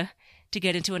to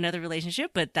get into another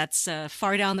relationship, but that's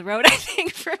far down the road, I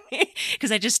think, for me.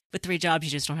 Because with 3 jobs,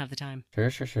 you just don't have the time.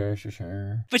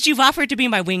 Sure. But you've offered to be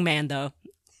my wingman, though.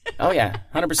 Oh, yeah,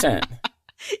 100%.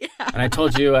 Yeah. And I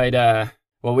told you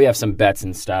we have some bets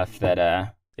and stuff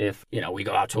that if, we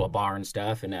go out to a bar and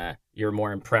stuff and you're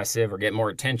more impressive or get more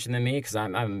attention than me because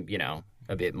I'm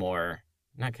a bit more,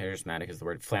 not charismatic is the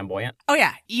word, flamboyant. Oh,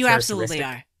 yeah, you absolutely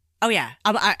are. Oh, yeah,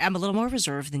 I'm a little more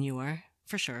reserved than you are.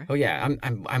 For sure. Oh yeah,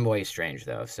 I'm way strange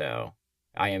though, so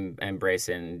I embrace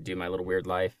and do my little weird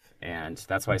life, and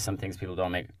that's why some things people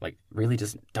don't make really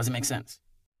just doesn't make sense.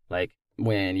 Like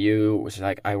when you was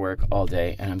like, I work all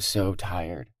day and I'm so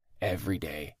tired every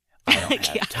day, I don't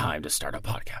have time to start a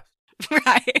podcast.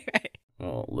 Right.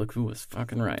 Well, look who was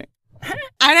fucking right.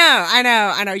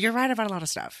 I know. You're right about a lot of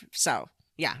stuff. So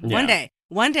yeah.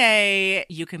 One day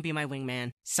you can be my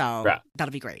wingman. So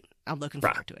that'll be great. I'm looking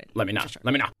forward to it. Let me know. Sure.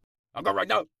 Let me know. I'll go right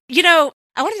now.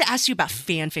 I wanted to ask you about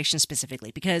fan fiction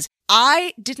specifically because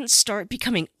I didn't start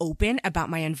becoming open about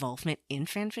my involvement in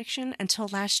fan fiction until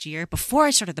last year before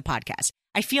I started the podcast.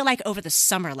 I feel like over the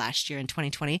summer last year in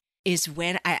 2020 is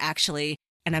when I actually,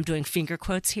 and I'm doing finger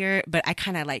quotes here, but I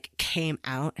kind of came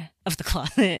out of the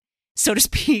closet, so to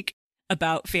speak,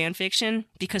 about fan fiction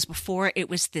because before it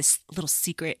was this little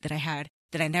secret that I had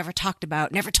that I never talked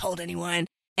about, never told anyone.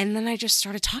 And then I just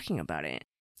started talking about it.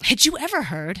 Had you ever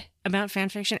heard about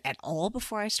fanfiction at all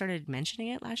before I started mentioning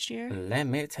it last year? Let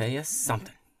me tell you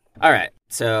something. All right,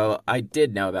 so I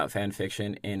did know about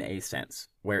fanfiction in a sense,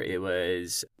 where it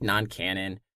was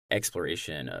non-canon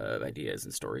exploration of ideas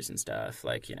and stories and stuff,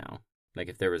 like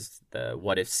if there was the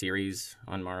What If series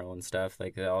on Marvel and stuff,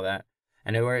 like all that.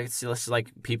 And where it's just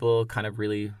like people kind of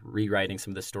really rewriting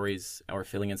some of the stories or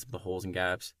filling in some of the holes and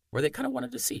gaps where they kind of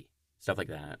wanted to see, stuff like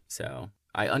that. So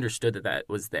I understood that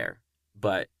was there.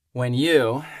 But when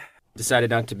you decided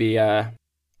not to be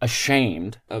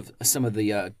ashamed of some of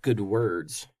the good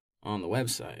words on the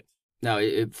website, no,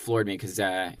 it floored me because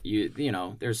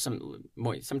there's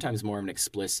sometimes more of an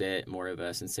explicit, more of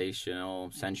a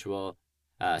sensational, sensual,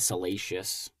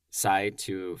 salacious side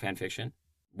to fan fiction,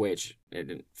 which it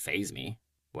didn't faze me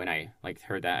when I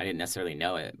heard that. I didn't necessarily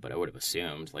know it, but I would have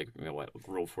assumed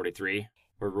Rule 43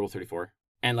 or Rule 34.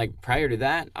 And prior to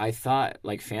that, I thought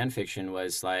fan fiction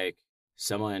was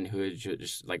someone who would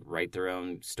just write their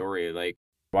own story,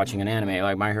 watching an anime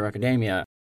like My Hero Academia,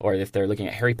 or if they're looking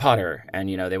at Harry Potter and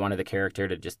they wanted the character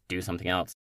to just do something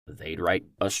else, they'd write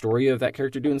a story of that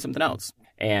character doing something else.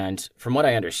 And from what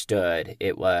I understood,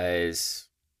 it was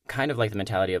kind of the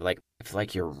mentality of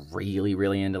if you're really,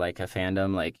 really into a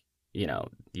fandom,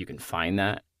 you can find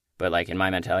that. But in my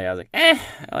mentality, I was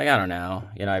I don't know.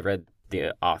 I've read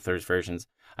the author's versions.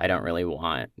 I don't really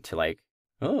want to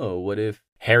what if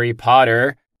Harry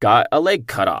Potter got a leg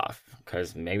cut off?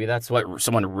 Because maybe that's what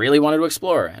someone really wanted to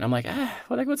explore. And I'm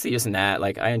what's the use in that?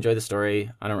 I enjoy the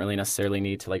story. I don't really necessarily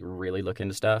need to really look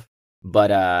into stuff.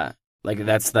 But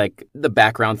that's the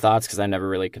background thoughts because I never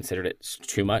really considered it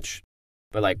too much.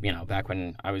 But back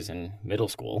when I was in middle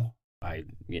school, I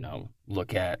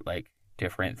look at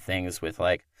different things with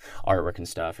artwork and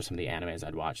stuff or some of the animes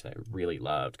I'd watch that I really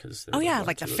loved because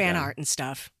the fan art and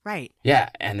stuff, right? Yeah,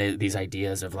 and these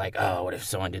ideas of what if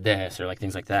someone did this or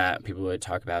things like that. People would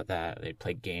talk about that. They'd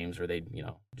play games where they'd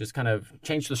just kind of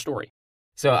change the story.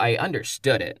 So I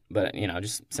understood it, but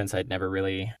just since I'd never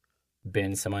really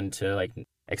been someone to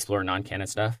explore non-canon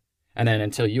stuff, and then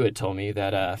until you had told me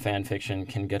that fan fiction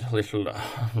can get a little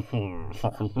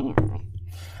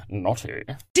naughty.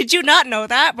 Did you not know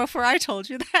that before I told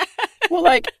you that? Well,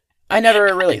 I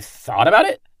never really thought about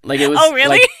it. It was. Oh,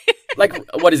 really?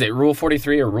 What is it? Rule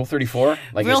 43 or Rule 34?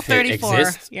 Rule 34. It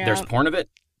exists, yeah. There's porn of it.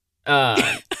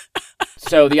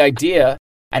 So the idea,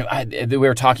 and we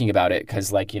were talking about it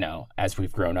because, as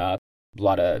we've grown up, a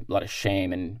lot of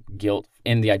shame and guilt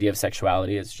in the idea of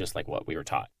sexuality is just what we were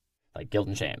taught, guilt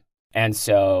and shame. And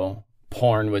so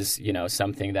porn was,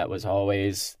 something that was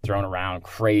always thrown around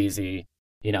crazy.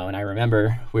 And I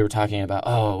remember we were talking about,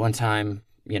 one time,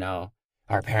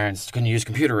 our parents couldn't use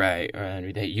computer right,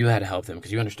 and you had to help them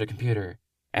because you understood computer.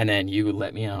 And then you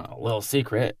let me on a little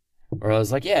secret where I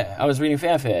was I was reading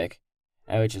fanfic,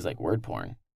 which is word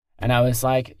porn. And I was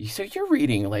so you're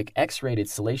reading X-rated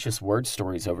salacious word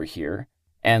stories over here,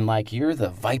 and you're the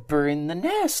viper in the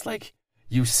nest,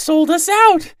 you sold us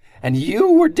out. And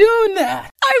you were doing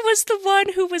that. I was the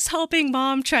one who was helping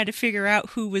Mom try to figure out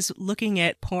who was looking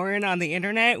at porn on the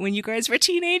internet when you guys were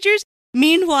teenagers.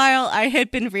 Meanwhile, I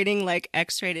had been reading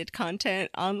X-rated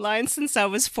content online since I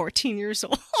was 14 years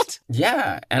old.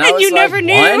 Yeah. And you never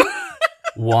knew.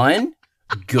 One,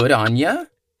 good on ya.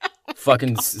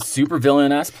 Fucking super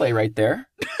villain-ass play right there.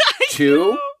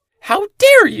 2, how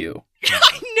dare you?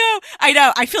 I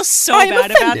know. I feel so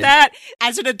bad about that.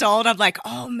 As an adult, I'm like,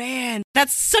 oh man,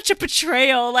 that's such a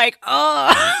betrayal. Like,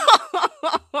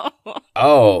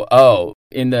 Oh.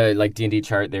 In the like D&D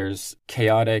chart, there's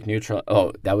chaotic, neutral.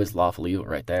 Oh, that was lawful evil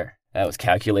right there. That was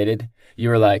calculated. You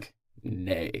were like,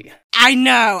 nay. I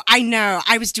know.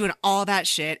 I was doing all that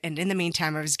shit, and in the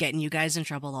meantime, I was getting you guys in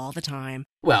trouble all the time.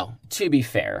 Well, to be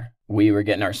fair, we were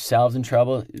getting ourselves in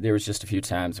trouble. There was just a few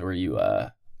times where you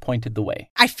pointed the way.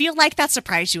 I feel like that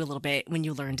surprised you a little bit when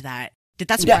you learned that. Did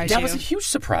that surprise you? That was a huge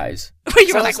surprise.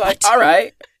 You were like, what? All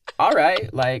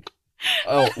right. Like,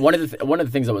 one of the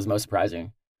things that was most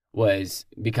surprising was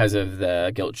because of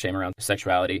the guilt, shame around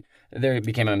sexuality. There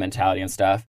became a mentality and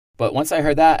stuff. But once I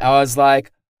heard that, I was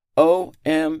like,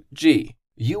 OMG,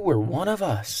 you were one of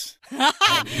us.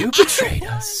 And you betrayed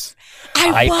us.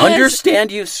 I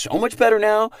understand you so much better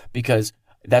now because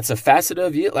that's a facet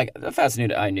of you. Like, the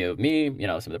facet I knew of me,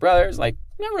 some of the brothers, like,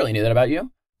 never really knew that about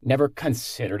you. Never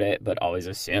considered it, but always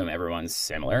assume everyone's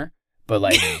similar. But,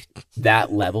 like,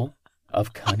 that level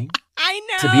of cunning. I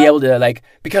know. To be able to, like,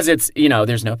 because it's,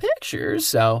 there's no pictures.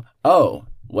 So,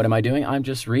 what am I doing? I'm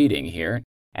just reading here.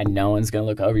 And no one's going to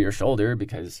look over your shoulder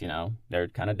because, they're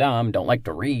kind of dumb, don't like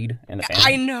to read in the family.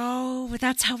 I know, but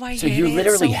that's how I So you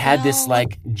literally had this,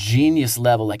 like, genius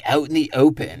level, like, out in the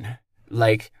open.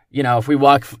 Like, if we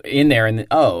walk in there and,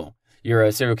 you're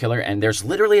a serial killer and there's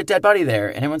literally a dead body there.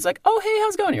 And everyone's like, oh, hey,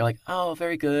 how's it going? You're like, oh,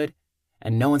 very good.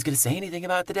 And no one's going to say anything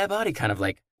about the dead body. Kind of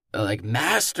like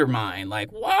mastermind.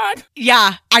 Like, what?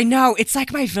 Yeah, I know. It's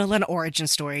like my villain origin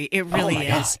story. It really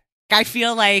is. God. I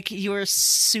feel like you were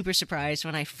super surprised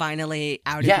when I finally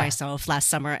outed myself last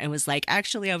summer and was like,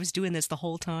 actually, I was doing this the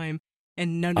whole time.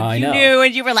 And none of you knew.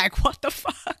 And you were like, what the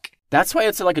fuck? That's why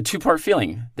it's like a 2-part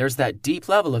feeling. There's that deep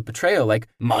level of betrayal. Like,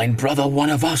 mine brother, one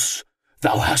of us,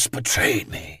 thou hast betrayed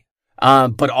me.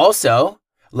 But also,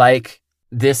 like,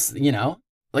 this,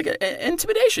 like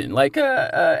intimidation, like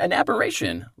an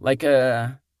aberration, like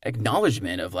a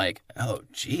acknowledgement of like, oh,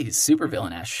 geez, super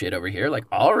villain ass shit over here. Like,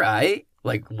 all right.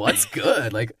 Like, what's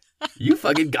good? Like, you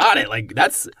fucking got it. Like,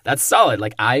 that's solid.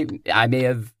 Like, I may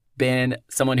have been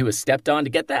someone who was stepped on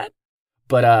to get that,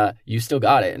 but you still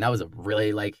got it. And that was a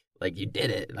really, like you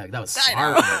did it. Like, that was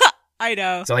smart. I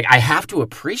know. So, like, I have to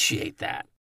appreciate that.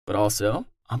 But also,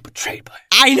 I'm betrayed by it.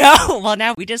 I know. Well,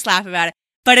 now we just laugh about it.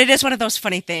 But it is one of those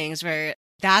funny things where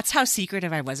that's how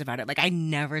secretive I was about it. Like, I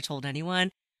never told anyone.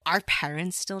 Our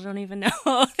parents still don't even know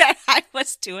that I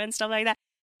was doing stuff like that.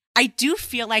 I do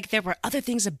feel like there were other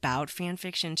things about fan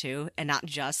fiction too, and not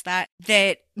just that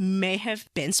may have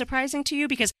been surprising to you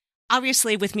because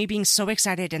obviously with me being so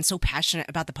excited and so passionate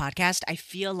about the podcast, I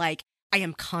feel like I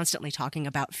am constantly talking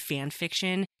about fan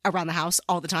fiction around the house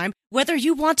all the time, whether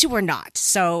you want to or not.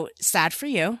 So sad for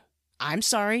you. I'm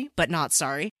sorry, but not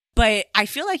sorry. But I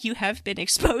feel like you have been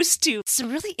exposed to some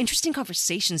really interesting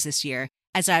conversations this year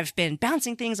as I've been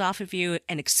bouncing things off of you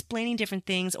and explaining different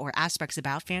things or aspects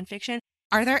about fan fiction.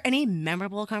 Are there any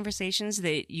memorable conversations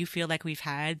that you feel like we've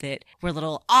had that were a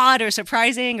little odd or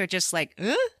surprising or just like,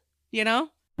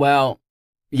 Well,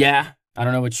 yeah. I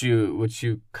don't know what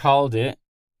you called it.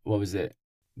 What was it?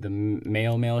 The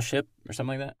male ship or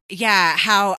something like that? Yeah,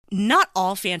 how not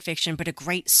all fan fiction, but a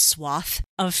great swath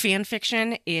of fan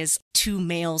fiction is two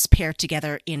males paired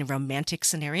together in romantic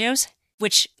scenarios,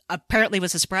 which apparently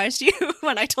was a surprise to you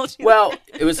when I told you. Well,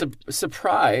 it was a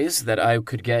surprise that I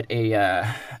could get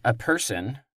a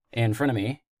person in front of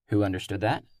me who understood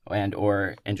that and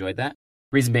or enjoyed that.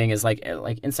 Reason being is like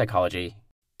in psychology,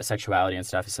 sexuality and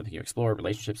stuff is something you explore,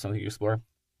 relationships something you explore.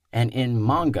 And in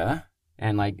manga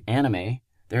and like anime,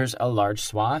 there's a large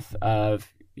swath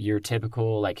of your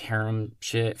typical like harem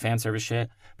shit, fan service shit,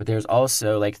 but there's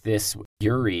also like this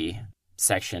yuri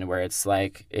section where it's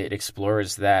like it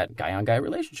explores that guy-on-guy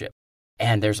relationship.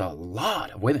 And there's a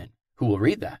lot of women who will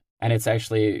read that. And it's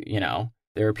actually,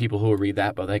 there are people who will read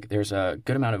that, but like there's a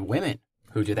good amount of women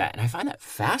who do that. And I find that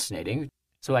fascinating.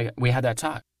 So like we had that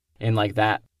talk in like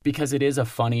that because it is a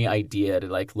funny idea to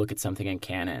like look at something in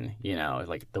canon,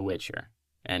 like The Witcher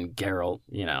and Geralt,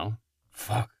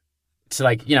 fuck. So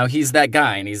like, he's that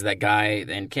guy and he's that guy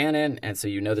in canon. And so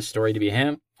the story to be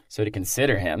him. So to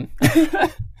consider him,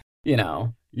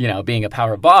 being a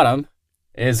power bottom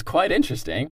is quite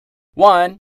interesting.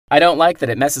 One, I don't like that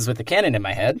it messes with the canon in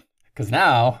my head because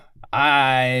now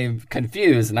I'm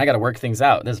confused and I got to work things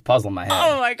out. There's a puzzle in my head.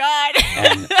 Oh my God.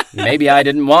 And maybe I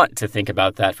didn't want to think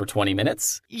about that for 20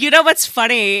 minutes. You know what's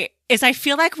funny is I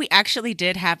feel like we actually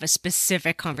did have a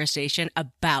specific conversation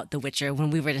about The Witcher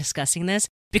when we were discussing this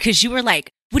because you were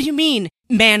like, what do you mean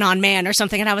man on man or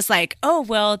something. And I was like, oh,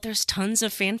 well, there's tons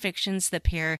of fan fictions that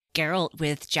pair Geralt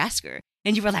with Jaskier.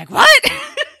 And you were like, what?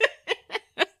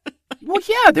 Well,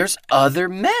 yeah, there's other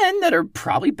men that are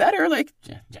probably better. Like,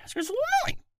 Jaskier's a little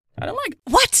annoying. I don't like it.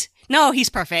 What? No, he's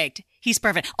perfect. He's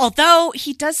perfect. Although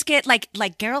he does get, like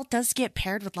Geralt does get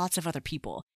paired with lots of other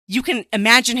people. You can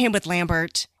imagine him with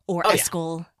Lambert or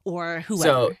Eskel or whoever.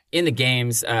 So, in the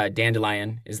games,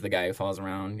 Dandelion is the guy who follows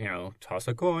around, toss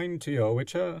a coin to your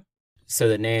witcher. So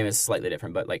the name is slightly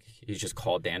different, but, like, he's just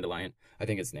called Dandelion. I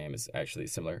think his name is actually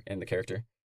similar in the character.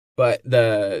 But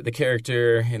the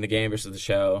character in the game versus the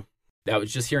show, I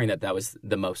was just hearing that was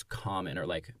the most common or,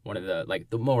 like, one of the, like,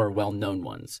 the more well-known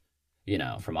ones,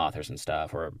 from authors and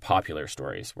stuff or popular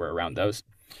stories were around those.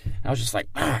 And I was just like,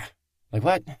 like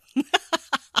what?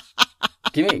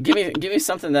 Give me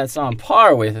something that's on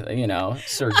par with,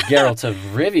 Sir Geralt of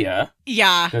Rivia.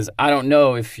 Yeah. Because I don't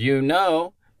know if you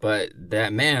know, but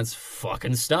that man's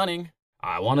fucking stunning.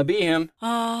 I want to be him.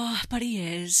 Oh, but he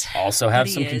is. Also have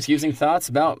some confusing thoughts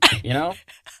about,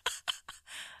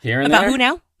 here and about there. Who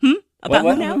now? About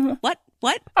who now? What?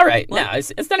 All right. What? No,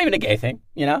 it's not even a gay thing,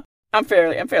 I'm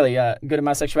fairly good at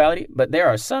my sexuality, but there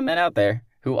are some men out there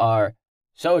who are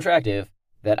so attractive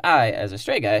that I, as a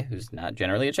straight guy who's not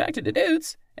generally attracted to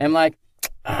dudes, am like,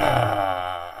 though.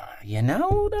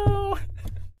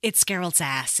 It's Geralt's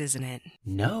ass, isn't it?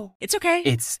 No. It's okay.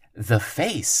 It's the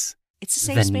face. It's a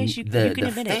safe space. You can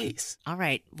admit face. It. All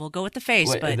right. We'll go with the face.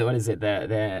 What is it?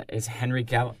 Is Henry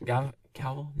Cavill?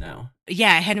 No.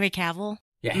 Yeah, Henry Cavill.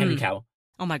 Yeah, Henry Cavill.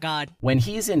 Oh, my God. When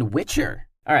he's in Witcher.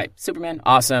 All right, Superman,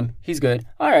 awesome. He's good.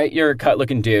 All right, you're a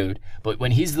cut-looking dude. But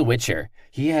when he's the Witcher,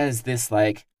 he has this,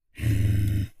 like,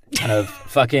 kind of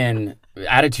fucking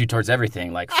attitude towards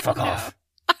everything. Like, fuck off.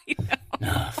 I know.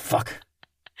 No, fuck.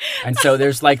 And so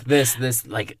there's, like, this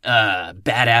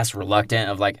badass reluctant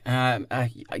of, like,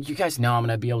 you guys know I'm going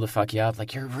to be able to fuck you up.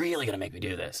 Like, you're really going to make me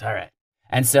do this. All right.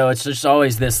 And so it's just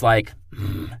always this, like,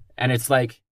 and it's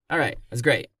like, all right, that's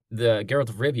great. The Geralt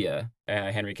of Rivia,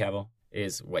 Henry Cavill,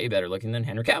 is way better looking than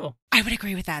Henry Cavill. I would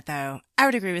agree with that, though. I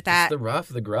would agree with that. It's the rough,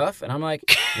 the gruff, and I'm like,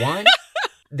 one,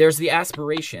 there's the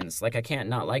aspirations. Like, I can't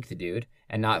not like the dude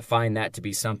and not find that to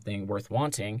be something worth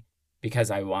wanting because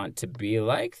I want to be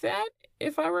like that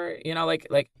if I were,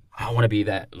 like, I want to be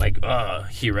that, like,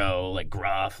 hero, like,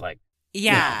 gruff, like,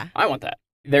 yeah. I want that.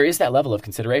 There is that level of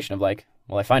consideration of, like,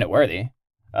 well, I find it worthy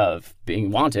of being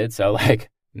wanted, so, like,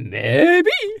 maybe.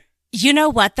 You know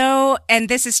what, though? And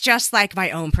this is just like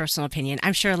my own personal opinion.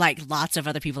 I'm sure like lots of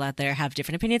other people out there have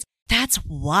different opinions. That's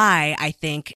why I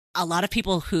think a lot of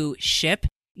people who ship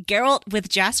Geralt with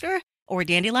Jaskier or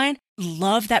Dandelion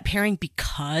love that pairing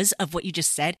because of what you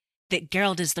just said, that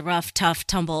Geralt is the rough, tough,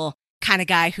 tumble kind of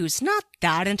guy who's not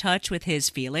that in touch with his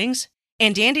feelings.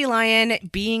 And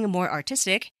Dandelion, being more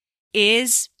artistic,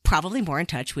 is probably more in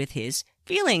touch with his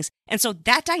feelings. And so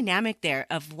that dynamic there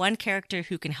of one character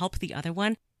who can help the other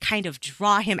one kind of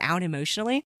draw him out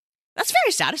emotionally, that's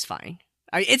very satisfying.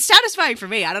 It's satisfying for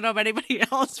me. I don't know about anybody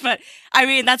else, but I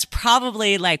mean, that's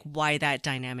probably like why that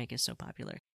dynamic is so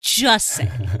popular. Just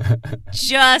saying.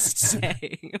 Just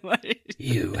saying.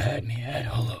 You had me at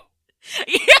hello.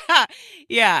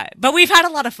 Yeah. But we've had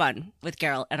a lot of fun with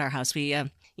Geralt at our house. We,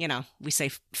 we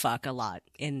say fuck a lot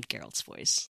in Geralt's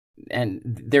voice. And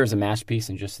there's a masterpiece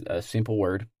in just a simple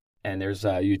word. And there's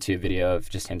a YouTube video of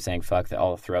just him saying fuck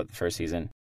all throughout the first season.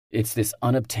 It's this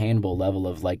unobtainable level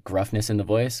of like gruffness in the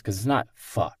voice because it's not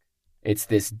fuck. It's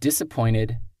this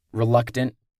disappointed,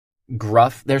 reluctant,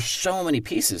 gruff. There's so many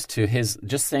pieces to his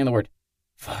just saying the word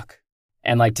fuck.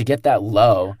 And like to get that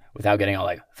low without getting all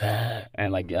like,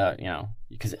 and like,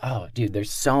 because, dude,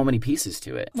 there's so many pieces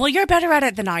to it. Well, you're better at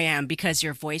it than I am because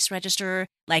your voice register,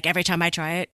 like every time I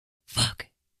try it, fuck.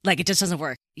 Like it just doesn't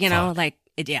work, like.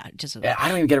 It just. Yeah, I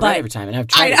don't even get it right every time, and I've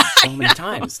tried it so many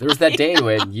times. There was that day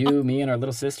when you, me, and our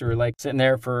little sister were like sitting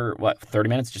there for 30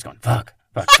 minutes, just going fuck.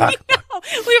 We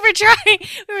were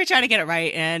trying to get it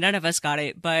right, and none of us got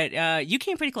it. But you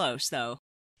came pretty close, though.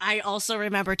 I also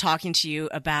remember talking to you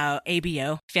about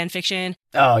ABO fanfiction.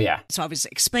 Oh yeah. So I was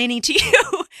explaining to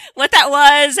you what that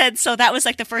was, and so that was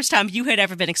like the first time you had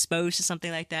ever been exposed to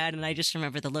something like that. And I just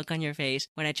remember the look on your face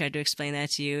when I tried to explain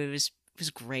that to you. It was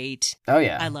great. Oh,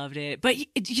 yeah. I loved it. But,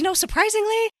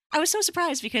 surprisingly, I was so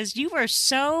surprised because you were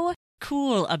so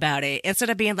cool about it.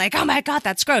 Instead of being like, oh, my God,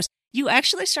 that's gross. You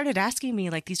actually started asking me,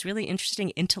 like, these really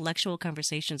interesting intellectual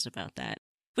conversations about that,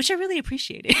 which I really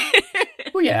appreciated.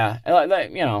 Well, yeah.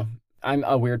 I'm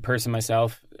a weird person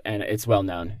myself, and it's well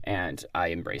known, and I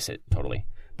embrace it totally.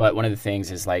 But one of the things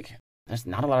is, like, there's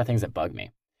not a lot of things that bug me.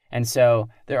 And so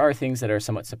there are things that are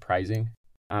somewhat surprising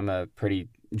I'm a pretty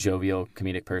jovial,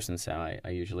 comedic person, so I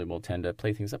usually will tend to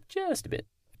play things up just a bit.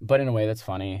 But in a way that's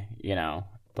funny,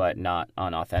 but not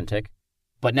unauthentic.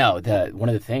 But no, one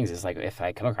of the things is, like, if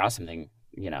I come across something,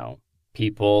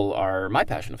 people are my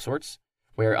passion of sorts,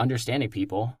 where understanding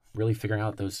people, really figuring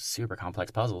out those super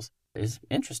complex puzzles is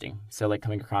interesting. So, like,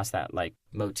 coming across that, like,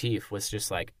 motif was just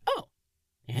like, oh,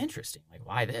 interesting. Like,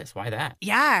 why this? Why that?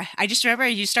 Yeah. I just remember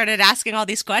you started asking all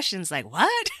these questions like,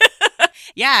 what?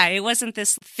 Yeah, it wasn't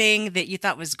this thing that you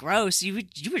thought was gross. You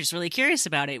were just really curious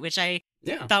about it, which I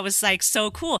thought was, like,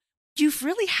 so cool. You've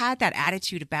really had that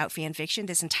attitude about fan fiction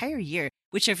this entire year,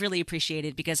 which I've really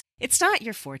appreciated because it's not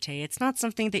your forte. It's not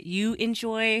something that you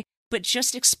enjoy, but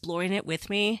just exploring it with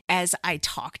me as I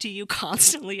talk to you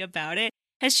constantly about it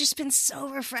has just been so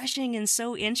refreshing and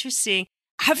so interesting.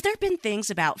 Have there been things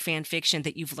about fan fiction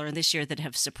that you've learned this year that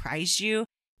have surprised you?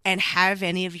 And have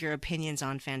any of your opinions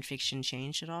on fan fiction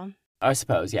changed at all? I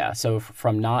suppose, yeah. So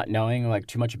from not knowing, like,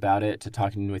 too much about it to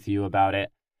talking with you about it,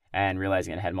 and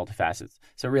realizing it had multifacets.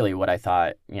 So really what I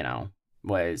thought,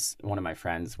 was one of my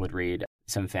friends would read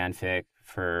some fanfic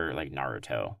for, like,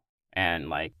 Naruto and,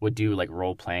 like, would do, like,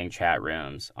 role-playing chat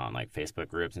rooms on, like, Facebook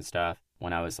groups and stuff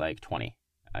when I was, like, 20.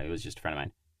 It was just a friend of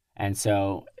mine. And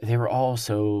so they were all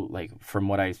so, like, from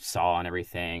what I saw and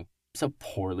everything, so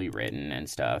poorly written and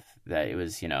stuff that it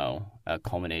was, a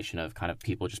culmination of kind of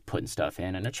people just putting stuff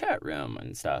in a chat room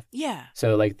and stuff. Yeah.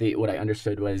 So, like, what I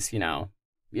understood was,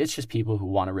 it's just people who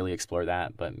want to really explore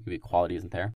that, but maybe quality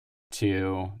isn't there.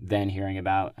 To then hearing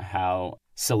about how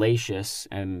salacious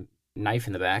and knife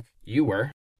in the back you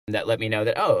were, that let me know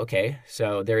that, oh, okay,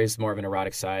 so there is more of an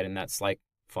erotic side, and that's, like,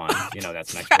 fun.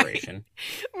 That's an exploration.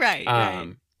 Right.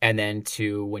 And then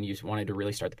to when you wanted to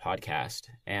really start the podcast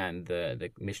and the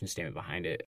mission statement behind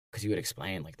it, because you would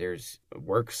explain, like, there's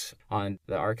works on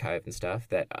the archive and stuff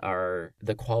that are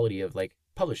the quality of, like,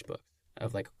 published books,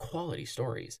 of, like, quality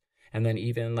stories. And then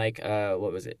even, like,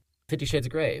 what was it? 50 Shades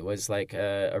of Grey was, like,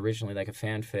 originally, like, a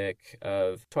fanfic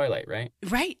of Twilight, right?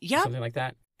 Right, yeah. Something like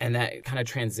that. And that kind of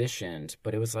transitioned,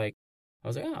 but it was like, I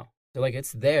was like, oh. So, like,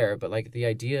 it's there, but, like, the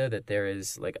idea that there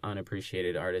is, like,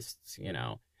 unappreciated artists,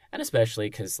 and especially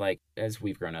because, like, as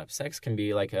we've grown up, sex can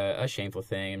be, like, a shameful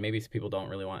thing, and maybe people don't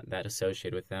really want that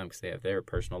associated with them because they have their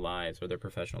personal lives or their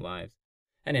professional lives.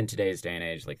 And in today's day and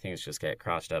age, like, things just get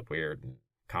crossed up weird and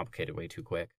complicated way too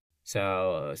quick.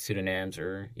 So pseudonyms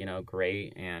are,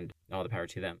 great, and all the power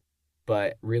to them.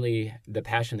 But really, the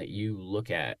passion that you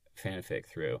look at fanfic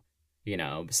through,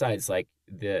 besides, like,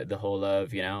 the whole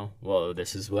of, well,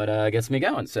 this is what gets me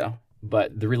going, so.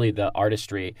 But the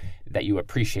artistry that you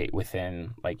appreciate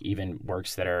within, like, even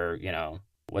works that are,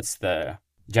 what's the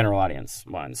general audience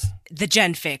ones? The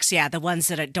gen fics, yeah, the ones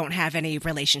that don't have any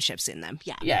relationships in them,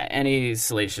 yeah. Yeah, any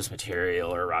salacious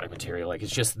material or erotic material, like,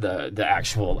 it's just the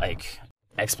actual, like,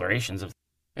 explorations of,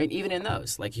 and even in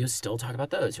those, like, you still talk about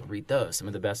those, you'll read those, some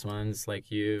of the best ones, like,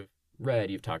 you've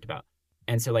talked about.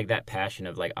 And so, like, that passion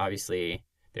of, like, obviously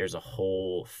there's a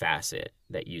whole facet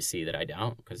that you see that I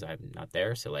don't, because I'm not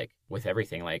there. So, like, with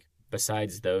everything, like,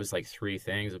 besides those, like, three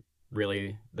things,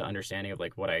 really the understanding of,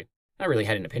 like, what I not really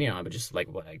had an opinion on, but just, like,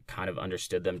 what I kind of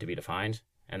understood them to be defined.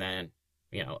 And then,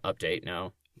 update,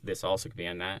 no, this also could be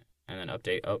in that. And then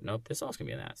update, oh, nope, this also can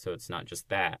be in that. So it's not just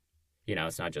that.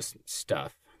 It's not just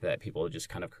stuff that people just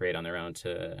kind of create on their own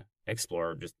to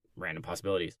explore just random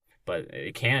possibilities. But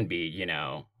it can be,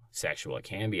 sexual. It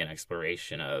can be an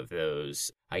exploration of those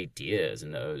ideas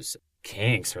and those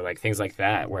kinks or, like, things like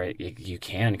that, where you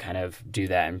can kind of do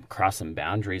that and cross some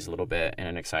boundaries a little bit in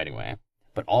an exciting way.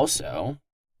 But also,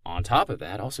 on top of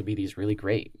that, also be these really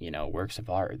great, works of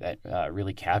art that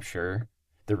really capture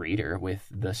the reader with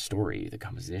the story, the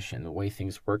composition, the way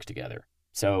things work together.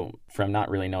 So from not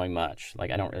really knowing much,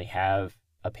 like, I don't really have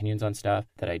opinions on stuff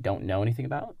that I don't know anything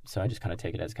about. So I just kind of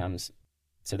take it as it comes.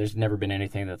 So there's never been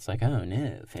anything that's like, oh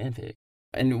no, fanfic.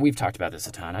 And we've talked about this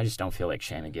a ton. I just don't feel like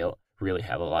shame and guilt really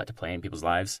have a lot to play in people's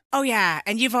lives. Oh yeah.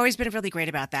 And you've always been really great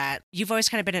about that. You've always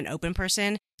kind of been an open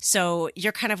person. So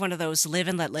you're kind of one of those live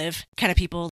and let live kind of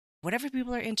people. Whatever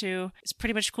people are into is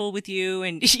pretty much cool with you.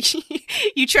 And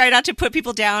you try not to put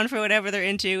people down for whatever they're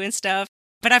into and stuff.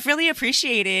 But I've really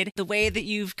appreciated the way that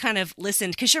you've kind of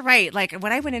listened, because you're right. Like,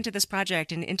 when I went into this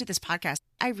project and into this podcast,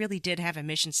 I really did have a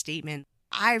mission statement.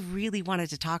 I really wanted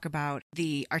to talk about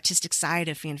the artistic side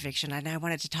of fan fiction, and I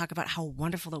wanted to talk about how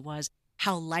wonderful it was,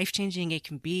 how life-changing it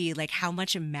can be, like how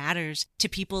much it matters to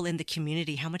people in the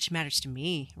community, how much it matters to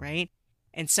me, right?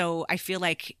 And so I feel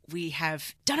like we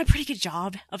have done a pretty good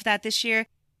job of that this year,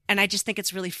 and I just think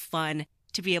it's really fun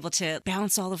to be able to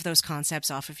bounce all of those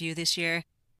concepts off of you this year.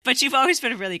 But you've always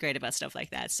been really great about stuff like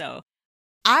that. So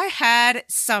I had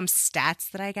some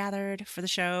stats that I gathered for the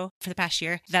show for the past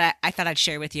year that I thought I'd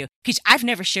share with you. Because I've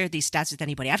never shared these stats with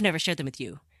anybody. I've never shared them with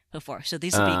you before. So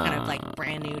these will be kind of like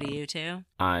brand new to you too.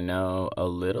 I know a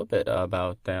little bit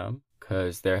about them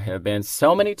because there have been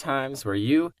so many times where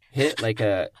you hit like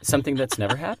something that's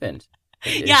never happened.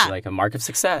 It's like a mark of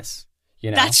success. You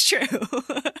know? That's true.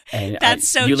 And that's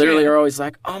so you literally true. are always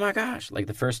like, oh my gosh. Like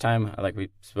the first time, like we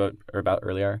spoke about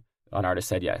earlier, an artist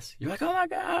said yes. You're like, oh my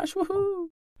gosh, woohoo.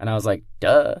 And I was like,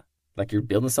 duh. Like you're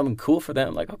building something cool for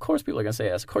them. Like, of course people are going to say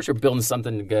yes. Of course you're building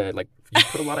something good. Like you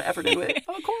put a lot of effort into it.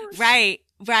 Of course. Right.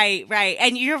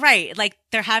 And you're right. Like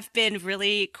there have been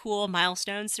really cool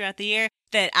milestones throughout the year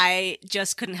that I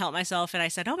just couldn't help myself. And I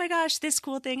said, oh my gosh, this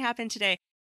cool thing happened today.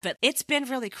 But it's been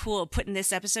really cool putting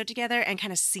this episode together and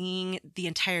kind of seeing the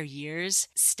entire year's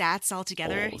stats all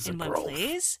together in one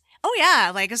place. Oh,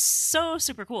 yeah. Like, it's so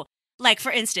super cool. Like,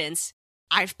 for instance,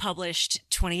 I've published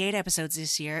 28 episodes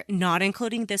this year, not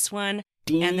including this one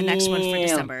and the next one for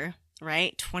December,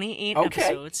 right? 28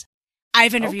 episodes.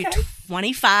 I've interviewed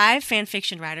 25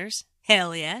 fanfiction writers.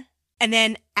 Hell yeah. And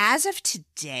then as of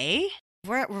today,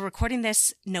 we're recording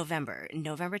this November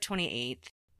 28th.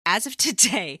 As of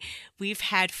today, we've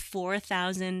had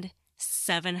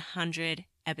 4,700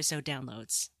 episode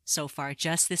downloads so far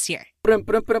just this year. Just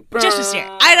this year.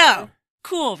 I know.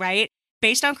 Cool, right?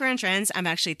 Based on current trends, I'm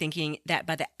actually thinking that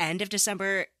by the end of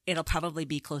December, it'll probably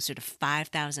be closer to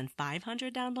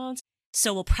 5,500 downloads.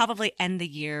 So we'll probably end the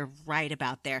year right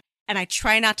about there. And I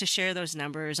try not to share those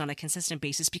numbers on a consistent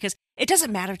basis because it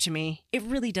doesn't matter to me. It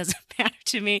really doesn't matter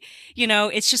to me. You know,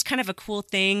 it's just kind of a cool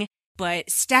thing. But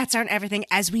stats aren't everything,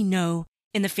 as we know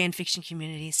in the fanfiction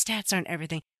community. Stats aren't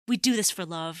everything. We do this for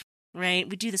love, right?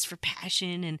 We do this for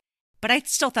passion. But I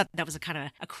still thought that was a kind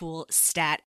of a cool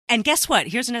stat. And guess what?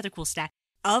 Here's another cool stat.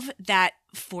 Of that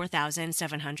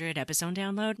 4,700 episode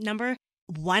download number,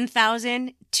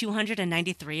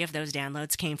 1,293 of those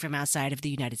downloads came from outside of the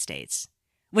United States,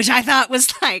 which I thought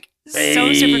was like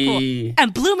so super cool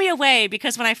and blew me away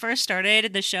because when I first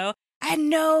started the show, I had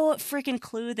no freaking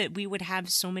clue that we would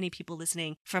have so many people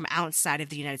listening from outside of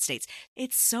the United States.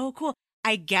 It's so cool.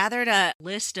 I gathered a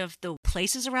list of the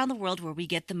places around the world where we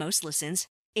get the most listens,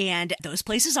 and those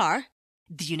places are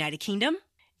the United Kingdom,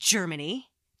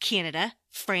 Germany, Canada,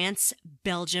 France,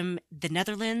 Belgium, the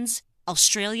Netherlands,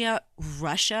 Australia,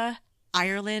 Russia,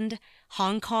 Ireland,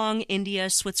 Hong Kong,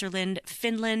 India, Switzerland,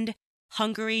 Finland,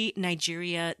 Hungary,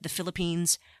 Nigeria, the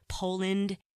Philippines,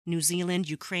 Poland, New Zealand,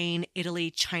 Ukraine, Italy,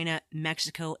 China,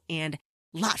 Mexico, and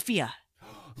Latvia.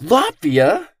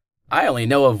 Latvia? I only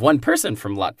know of one person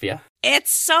from Latvia.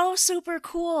 It's so super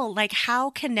cool, like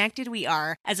how connected we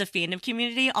are as a fandom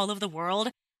community all over the world.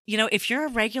 You know, if you're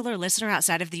a regular listener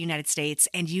outside of the United States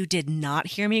and you did not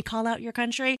hear me call out your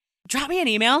country, drop me an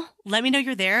email. Let me know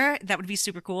you're there. That would be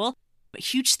super cool. But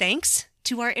huge thanks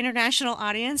to our international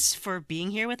audience for being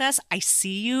here with us. I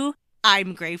see you.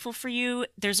 I'm grateful for you.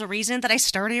 There's a reason that I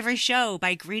start every show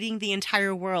by greeting the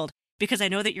entire world because I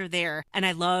know that you're there. And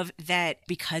I love that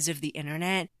because of the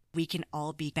internet, we can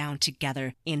all be bound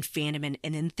together in fandom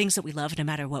and in things that we love no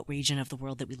matter what region of the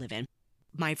world that we live in.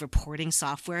 My reporting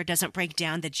software doesn't break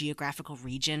down the geographical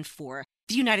region for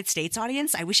the United States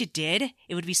audience. I wish it did.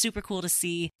 It would be super cool to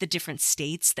see the different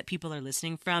states that people are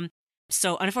listening from.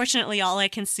 So unfortunately, all I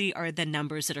can see are the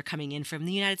numbers that are coming in from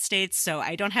the United States. So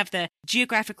I don't have the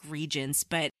geographic regions,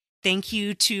 but thank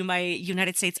you to my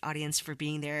United States audience for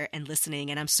being there and listening.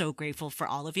 And I'm so grateful for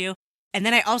all of you. And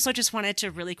then I also just wanted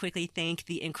to really quickly thank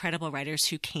the incredible writers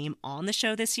who came on the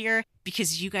show this year,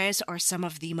 because you guys are some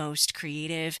of the most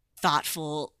creative,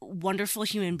 thoughtful, wonderful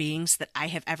human beings that I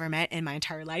have ever met in my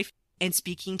entire life. And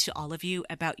speaking to all of you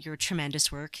about your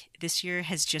tremendous work this year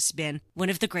has just been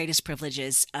one of the greatest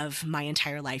privileges of my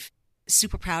entire life.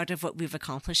 Super proud of what we've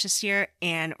accomplished this year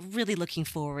and really looking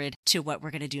forward to what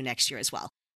we're going to do next year as well.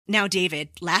 Now, David,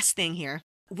 last thing here.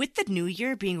 With the new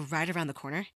year being right around the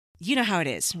corner, you know how it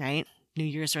is, right? New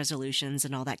Year's resolutions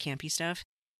and all that campy stuff.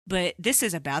 But this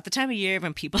is about the time of year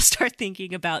when people start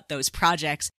thinking about those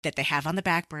projects that they have on the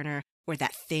back burner, or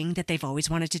that thing that they've always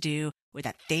wanted to do, or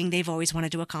that thing they've always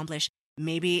wanted to accomplish.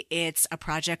 Maybe it's a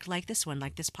project like this one,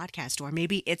 like this podcast, or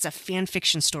maybe it's a fan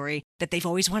fiction story that they've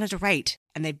always wanted to write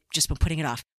and they've just been putting it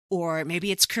off. Or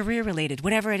maybe it's career related,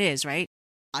 whatever it is, right?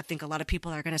 I think a lot of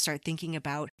people are going to start thinking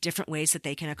about different ways that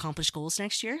they can accomplish goals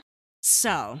next year.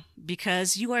 So,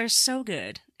 because you are so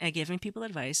good at giving people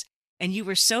advice, and you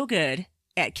were so good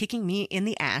at kicking me in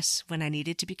the ass when I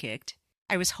needed to be kicked,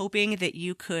 I was hoping that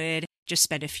you could just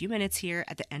spend a few minutes here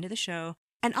at the end of the show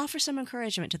and offer some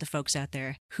encouragement to the folks out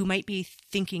there who might be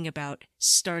thinking about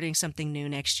starting something new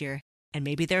next year. And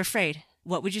maybe they're afraid.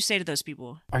 what would you say to those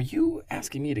people? Are you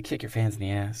asking me to kick your fans in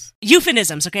the ass?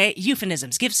 Euphemisms, okay?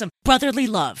 Euphemisms. Give some brotherly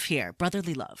love here.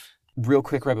 Brotherly love. Real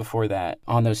quick, right before that,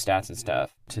 on those stats and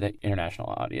stuff, to the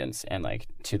international audience and like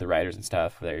to the writers and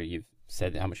stuff, where you've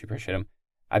said how much you appreciate them.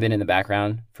 I've been in the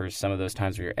background for some of those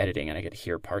times where you're editing and I get to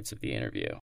hear parts of the interview.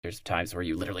 There's times where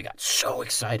you literally got so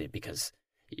excited because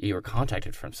you were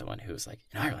contacted from someone who was like,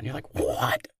 in Ireland. You're like,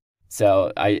 what?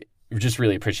 So I just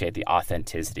really appreciate the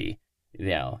authenticity,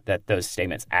 that those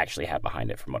statements actually have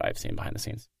behind it from what I've seen behind the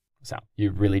scenes. So you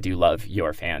really do love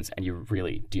your fans and you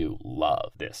really do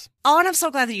love this. Oh, and I'm so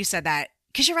glad that you said that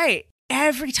because you're right.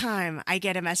 Every time I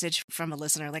get a message from a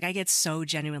listener, like I get so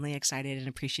genuinely excited and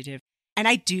appreciative. And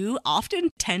I do often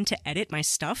tend to edit my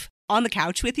stuff on the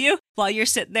couch with you while you're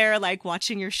sitting there like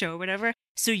watching your show or whatever.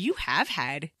 So you have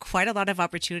had quite a lot of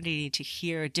opportunity to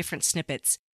hear different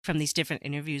snippets from these different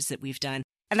interviews that we've done.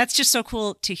 And that's just so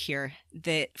cool to hear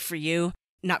that for you,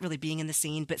 not really being in the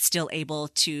scene, but still able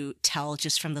to tell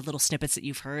just from the little snippets that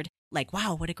you've heard, like,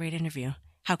 wow, what a great interview.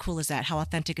 How cool is that? How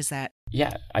authentic is that?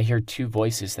 Yeah, I hear two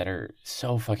voices that are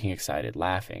so fucking excited,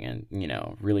 laughing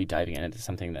and, really diving into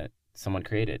something that someone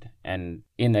created. And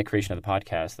in that creation of the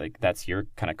podcast, like that's your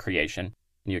kind of creation.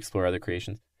 You explore other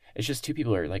creations. It's just two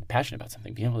people who are like passionate about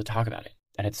something, being able to talk about it.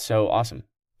 And it's so awesome.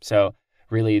 So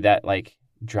really that like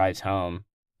drives home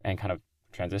and kind of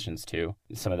transitions to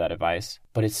some of that advice,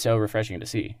 but it's so refreshing to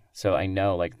see. So I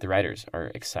know like the writers are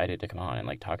excited to come on and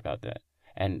like talk about that,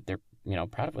 and they're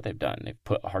proud of what they've done. They've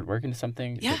put hard work into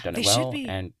something. Yeah, they've done they it well, should be.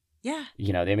 and yeah,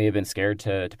 they may have been scared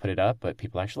to put it up, but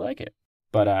people actually like it.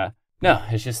 But no,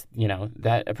 it's just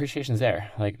that appreciation's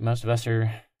there. Like most of us are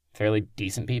fairly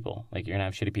decent people. Like you're gonna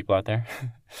have shitty people out there,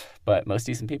 but most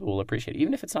decent people will appreciate it,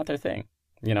 even if it's not their thing.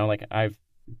 Like I've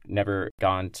never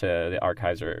gone to the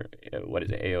archives or what is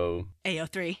it,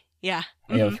 AO3, yeah,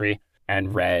 AO3,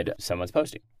 and read someone's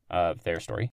posting of their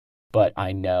story, but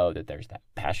I know that there's that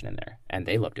passion in there, and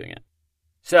they love doing it.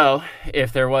 So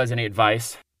if there was any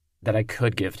advice that I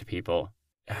could give to people,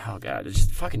 oh god,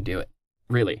 just fucking do it.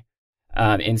 Really,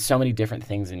 in so many different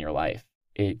things in your life,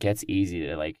 it gets easy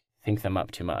to like think them up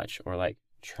too much or like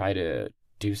try to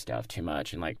do stuff too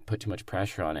much and like put too much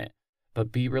pressure on it.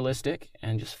 But be realistic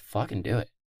and just fucking do it.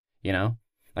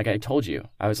 Like I told you,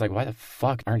 I was like, why the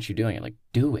fuck aren't you doing it? Like,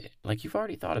 do it. Like, you've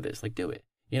already thought of this. Like, do it.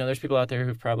 There's people out there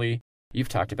you've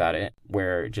talked about it,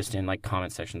 where just in like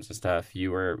comment sections and stuff,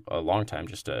 you were a long time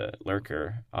just a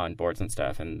lurker on boards and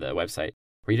stuff and the website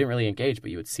where you didn't really engage,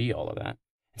 but you would see all of that.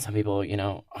 And some people,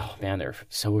 oh man, they're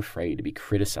so afraid to be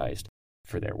criticized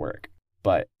for their work.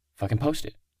 But fucking post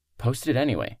it. Post it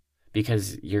anyway,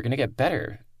 because you're going to get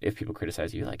better. If people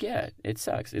criticize you, like, yeah, it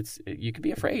sucks. You could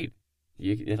be afraid.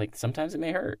 Like sometimes it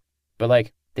may hurt, but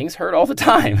like things hurt all the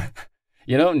time.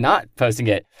 Not posting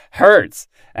it hurts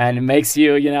and it makes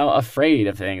you, afraid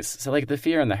of things. So like the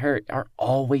fear and the hurt are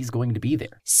always going to be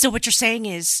there. So what you're saying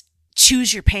is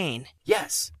choose your pain.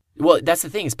 Yes. Well, that's the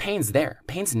thing is pain's there.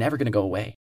 Pain's never going to go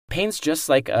away. Pain's just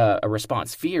like a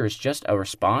response. Fear is just a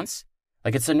response.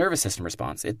 Like it's a nervous system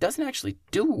response. It doesn't actually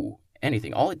do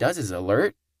anything. All it does is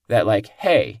alert that like,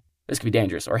 hey, this could be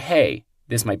dangerous, or hey,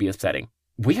 this might be upsetting.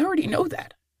 We already know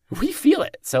that. We feel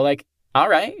it. So like, all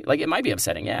right, like it might be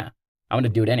upsetting. Yeah, I'm going to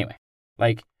do it anyway.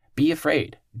 Like, be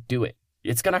afraid. Do it.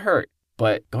 It's going to hurt.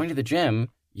 But going to the gym,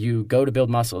 you go to build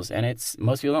muscles, and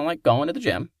most people don't like going to the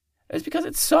gym. It's because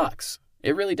it sucks.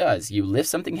 It really does. You lift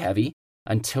something heavy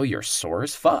until you're sore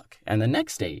as fuck. And the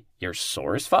next day, you're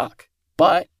sore as fuck.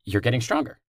 But you're getting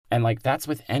stronger. And like, that's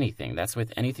with anything. That's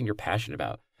with anything you're passionate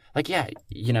about. Like, yeah,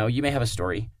 you may have a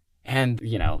story and,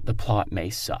 the plot may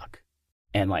suck.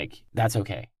 And like, that's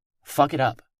okay. Fuck it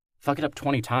up. Fuck it up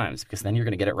 20 times because then you're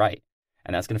going to get it right.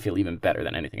 And that's going to feel even better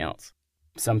than anything else.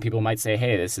 Some people might say,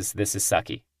 hey, this is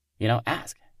sucky.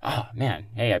 Ask. Oh, man,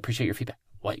 hey, I appreciate your feedback.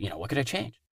 What could I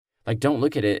change? Like, don't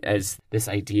look at it as this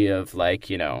idea of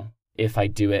like, if I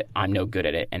do it, I'm no good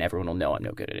at it and everyone will know I'm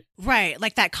no good at it. Right.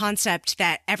 Like that concept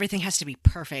that everything has to be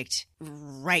perfect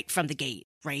right from the gate,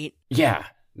 right? Yeah.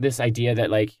 This idea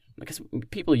that like, because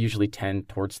people usually tend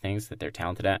towards things that they're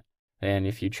talented at. And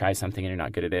if you try something and you're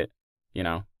not good at it,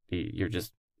 you're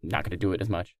just not going to do it as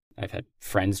much. I've had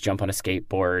friends jump on a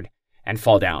skateboard and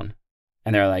fall down.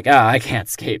 And they're like, I can't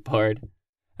skateboard.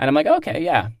 And I'm like, okay,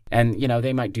 yeah. And,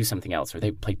 they might do something else, or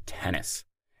they play tennis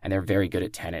and they're very good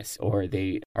at tennis, or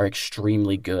they are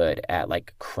extremely good at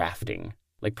like crafting,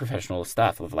 like professional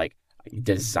stuff of like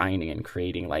designing and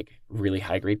creating like really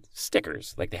high grade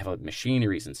stickers. Like they have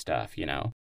machineries and stuff,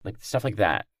 like stuff like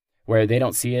that, where they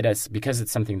don't see it as, because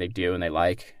it's something they do and they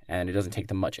like, and it doesn't take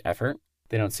them much effort.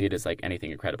 They don't see it as like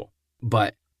anything incredible.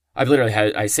 But I've literally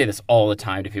I say this all the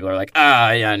time to people who are like,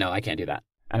 yeah, no, I can't do that.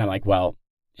 And I'm like, well,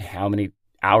 how many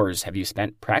hours have you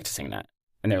spent practicing that?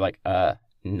 And they're like,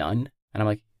 none. And I'm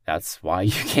like, that's why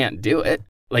you can't do it.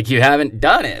 Like, you haven't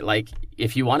done it. Like,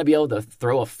 if you want to be able to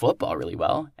throw a football really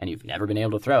well and you've never been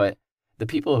able to throw it, the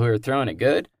people who are throwing it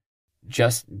good,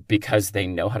 just because they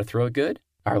know how to throw it good,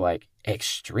 are like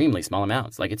extremely small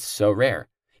amounts. Like, it's so rare.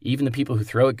 Even the people who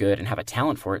throw it good and have a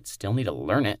talent for it still need to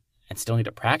learn it and still need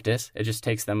to practice. It just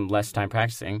takes them less time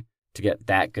practicing to get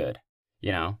that good.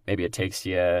 You know, maybe it takes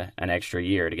you an extra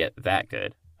year to get that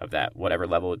good of that, whatever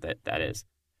level that is.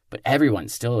 But everyone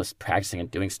still is practicing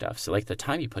and doing stuff. So like the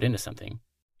time you put into something,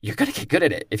 you're going to get good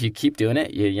at it. If you keep doing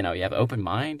it, you know, you have an open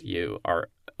mind, you are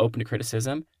open to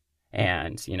criticism,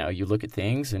 and, you know, you look at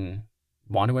things and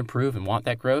want to improve and want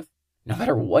that growth. No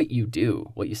matter what you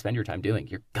do, what you spend your time doing,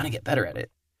 you're going to get better at it.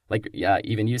 Like, yeah,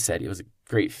 even you said it was a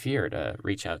great fear to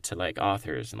reach out to like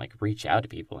authors and like reach out to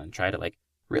people and try to like,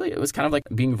 really, it was kind of like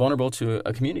being vulnerable to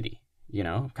a community, you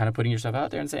know, kind of putting yourself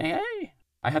out there and saying, hey,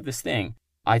 I have this thing.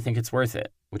 I think it's worth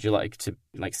it. Would you like to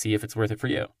like see if it's worth it for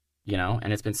you? You know,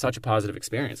 and it's been such a positive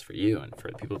experience for you and for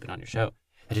the people who've been on your show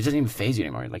that it doesn't even faze you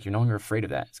anymore. Like, you're no longer afraid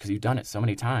of that. It's because you've done it so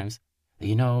many times that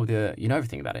you know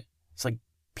everything about it. It's like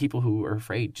people who are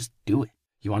afraid, just do it.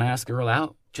 You want to ask a girl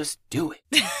out? Just do it.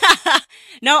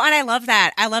 No, and I love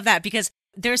that. I love that because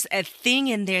there's a thing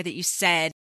in there that you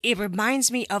said. It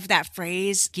reminds me of that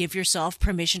phrase, give yourself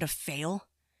permission to fail,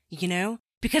 you know?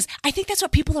 Because I think that's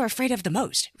what people are afraid of the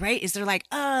most, right? Is they're like,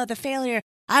 the failure,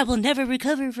 I will never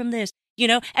recover from this, you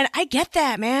know? And I get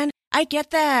that, man. I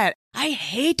get that. I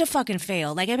hate to fucking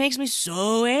fail. Like, it makes me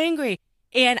so angry.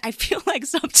 And I feel like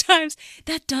sometimes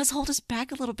that does hold us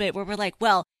back a little bit where we're like,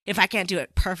 well, if I can't do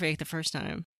it perfect the first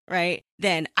time, right,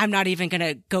 then I'm not even going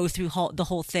to go through the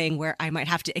whole thing where I might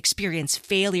have to experience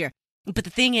failure. But the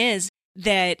thing is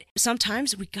that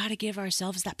sometimes we got to give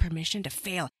ourselves that permission to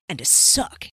fail and to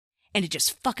suck and to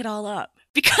just fuck it all up.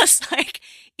 Because like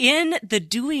in the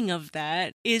doing of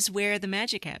that is where the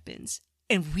magic happens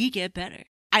and we get better.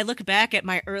 I look back at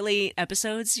my early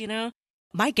episodes, you know,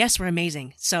 my guests were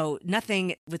amazing. So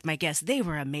nothing with my guests, they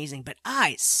were amazing, but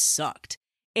I sucked.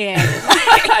 And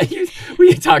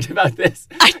we talked about this.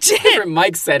 I did. Different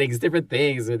mic settings, different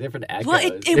things, with different echoes. Well,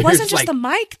 it wasn't just like, the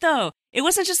mic, though. It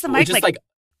wasn't just the mic. Just like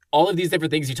all of these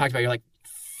different things you talked about, you're like,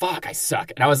 fuck, I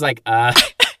suck. And I was like,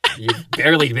 you've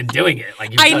barely been doing it.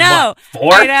 Like, you've done, what,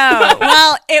 4? I know.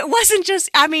 Well, it wasn't just,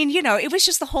 I mean, you know, it was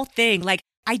just the whole thing. Like,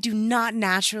 I do not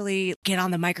naturally get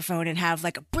on the microphone and have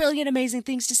like brilliant, amazing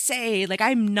things to say. Like,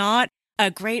 I'm not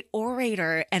a great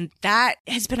orator. And that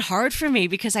has been hard for me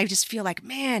because I just feel like,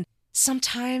 man,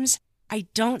 sometimes I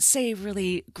don't say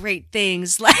really great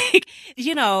things. Like,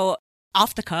 you know,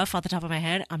 off the cuff, off the top of my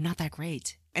head, I'm not that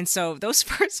great. And so those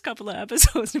first couple of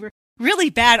episodes were really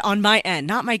bad on my end,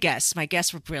 not my guests. My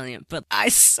guests were brilliant, but I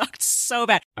sucked so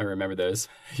bad. I remember those.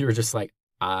 You were just like,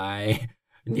 I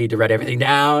need to write everything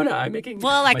down. I'm making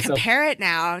Well, I compare it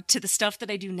now to the stuff that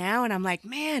I do now, and I'm like,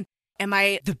 man, am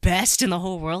I the best in the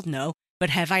whole world? No.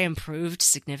 But have I improved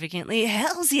significantly?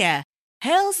 Hells yeah.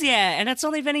 Hells yeah. And it's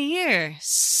only been a year.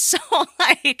 So,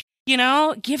 like, you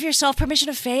know, give yourself permission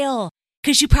to fail,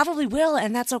 because you probably will,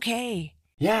 and that's okay.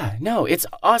 Yeah, no, it's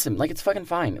awesome. Like, it's fucking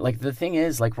fine. Like, the thing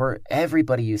is, like,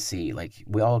 everybody you see, like,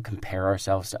 we all compare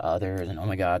ourselves to others, and oh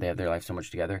my God, they have their life so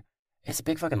much together. It's a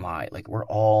big fucking lie. Like, we're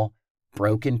all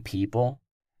broken people.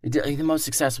 The most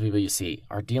successful people you see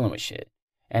are dealing with shit.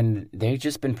 And they've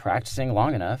just been practicing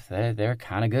long enough that they're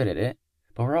kind of good at it.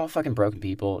 But we're all fucking broken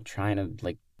people trying to,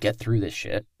 like, get through this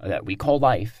shit that we call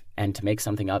life and to make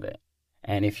something of it.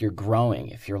 And if you're growing,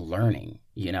 if you're learning,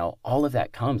 you know, all of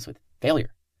that comes with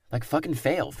failure. Like, fucking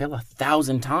fail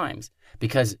 1,000 times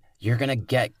because you're going to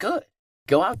get good.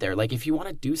 Go out there. Like, if you want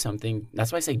to do something,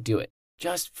 that's why I say do it.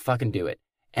 Just fucking do it.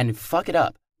 And fuck it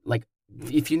up. Like,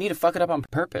 if you need to fuck it up on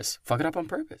purpose, fuck it up on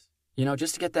purpose. You know,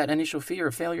 just to get that initial fear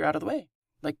of failure out of the way.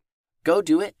 Like, go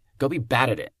do it. Go be bad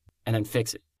at it. And then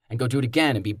fix it. And go do it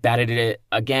again and be bad at it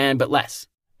again, but less.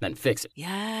 Then fix it.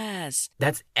 Yes.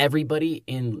 That's everybody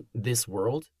in this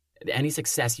world. Any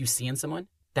success you see in someone,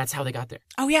 that's how they got there.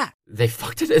 Oh, yeah. They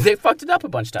fucked it up a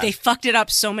bunch of times. They fucked it up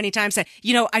so many times that,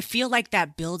 you know, I feel like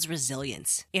that builds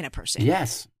resilience in a person.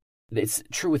 Yes. It's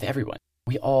true with everyone.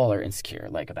 We all are insecure,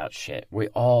 like, about shit. We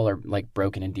all are, like,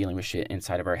 broken and dealing with shit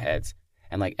inside of our heads.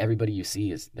 And, like, everybody you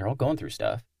see they're all going through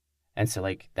stuff. And so,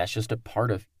 like, that's just a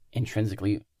part of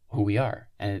intrinsically who we are.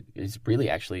 And it is really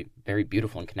actually very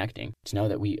beautiful and connecting to know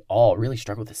that we all really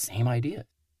struggle with the same idea,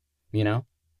 you know?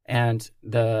 And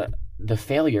the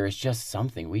failure is just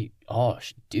something we all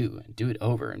should do and do it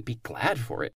over and be glad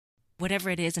for it. Whatever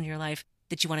it is in your life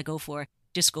that you want to go for,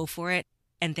 just go for it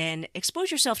and then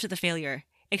expose yourself to the failure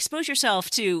expose yourself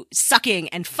to sucking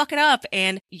and fuck it up,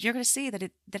 and you're going to see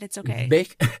that it's okay.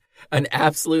 Make an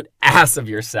absolute ass of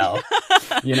yourself,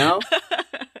 you know?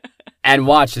 And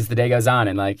watch as the day goes on,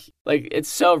 and like it's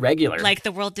so regular. Like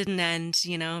the world didn't end,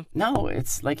 you know? No,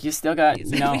 it's like you still got,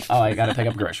 you know, oh, I got to pick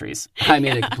up groceries. I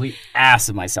made a complete ass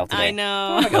of myself today. I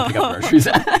know. I got to pick up groceries.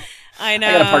 I know.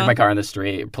 I got to park my car in the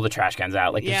street, pull the trash cans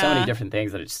out. Like, there's so Yeah. many different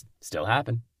things that just still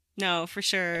happen. No, for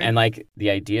sure. And like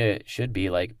the idea should be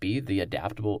like, be the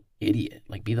adaptable idiot.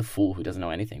 Like, be the fool who doesn't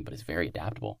know anything but is very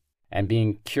adaptable. And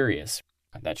being curious.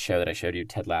 That show that I showed you,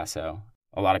 Ted Lasso,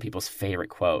 a lot of people's favorite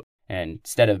quote. And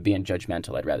instead of being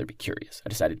judgmental, I'd rather be curious. I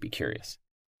decided to be curious.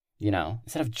 You know,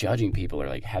 instead of judging people or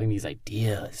like having these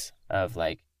ideas of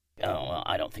like, oh, well,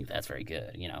 I don't think that's very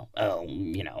good. You know, oh,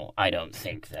 you know, I don't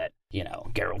think that, you know,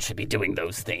 Geralt should be doing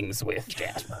those things with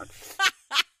Jasper.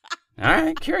 All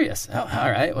right, curious. Oh, all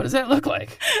right, what does that look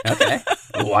like? Okay.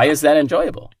 Why is that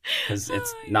enjoyable? Because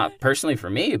it's not personally for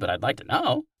me, but I'd like to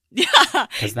know. Yeah.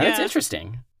 Because then it's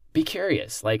interesting. Be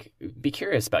curious. Like, be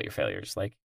curious about your failures.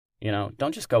 Like, you know,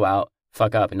 don't just go out,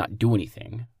 fuck up, and not do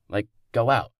anything. Like, go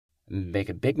out, make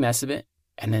a big mess of it,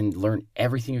 and then learn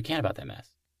everything you can about that mess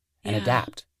and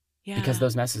adapt. Yeah. Because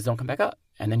those messes don't come back up.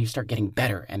 And then you start getting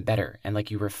better and better. And like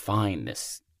you refine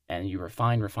this, and you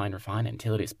refine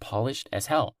until it is polished as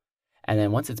hell. And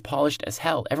then once it's polished as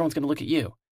hell, everyone's going to look at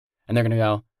you. And they're going to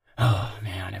go, oh,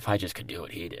 man, if I just could do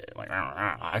what he did. Like,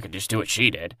 I could just do what she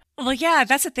did. Well, yeah,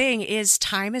 that's the thing, is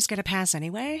time is going to pass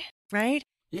anyway, right?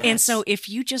 Yes. And so if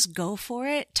you just go for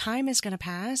it, time is going to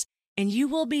pass, and you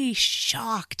will be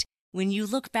shocked when you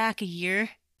look back a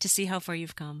year to see how far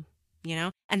you've come, you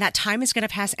know? And that time is going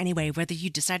to pass anyway, whether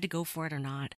you decide to go for it or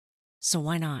not. So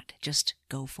why not just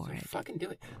go for it? Fucking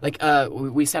do it. Like,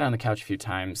 we sat on the couch a few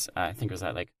times. I think it was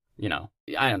at, like, you know,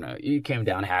 I don't know. You came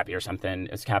down happy or something.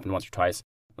 It's happened once or twice.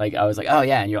 Like, I was like, oh,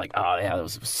 yeah. And you're like, oh, yeah, that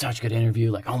was such a good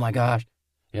interview. Like, oh, my gosh.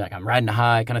 You're like, I'm riding a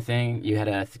high kind of thing. You had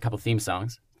a couple theme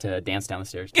songs to dance down the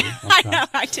stairs to. I know,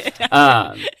 I did.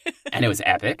 And it was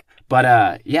epic.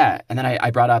 But, yeah. And then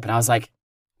I brought up and I was like,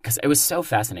 because it was so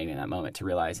fascinating in that moment to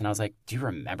realize. And I was like, do you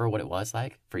remember what it was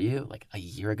like for you? Like a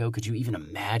year ago? Could you even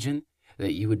imagine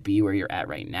that you would be where you're at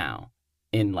right now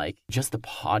in like just the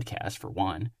podcast for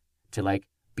one, to like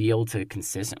be able to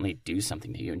consistently do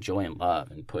something that you enjoy and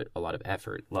love and put a lot of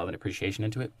effort, love, and appreciation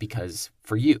into it because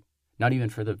for you, not even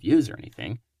for the views or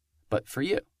anything, but for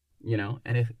you, you know?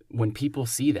 And when people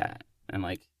see that and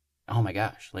like, oh my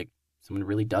gosh, like someone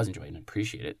really does enjoy it and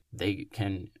appreciate it, they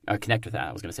can connect with that.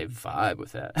 I was going to say vibe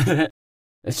with that.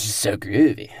 It's just so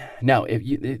groovy. No,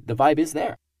 the vibe is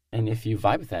there. And if you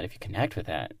vibe with that, if you connect with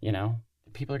that, you know,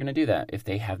 people are going to do that if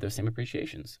they have those same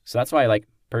appreciations. So that's why, like,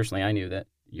 personally, I knew that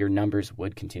your numbers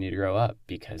would continue to grow up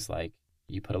because, like,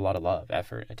 you put a lot of love,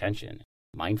 effort, attention,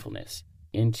 mindfulness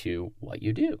into what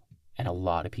you do. And a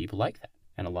lot of people like that.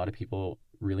 And a lot of people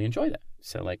really enjoy that.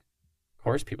 So, like, of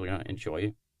course, people are going to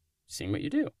enjoy seeing what you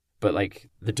do. But, like,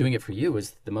 the doing it for you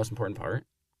is the most important part.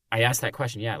 I asked that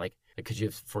question, yeah, like, could you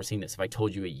have foreseen this? If I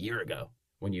told you a year ago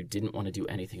when you didn't want to do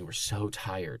anything and were so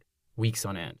tired, weeks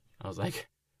on end, I was like,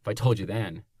 if I told you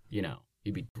then, you know,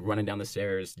 you'd be running down the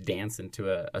stairs, dancing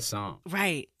to a song.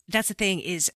 Right. That's the thing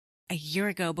is, a year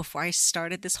ago, before I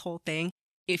started this whole thing,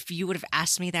 if you would have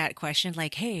asked me that question,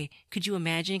 like, hey, could you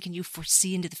imagine, can you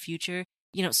foresee into the future?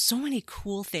 You know, so many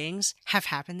cool things have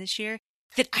happened this year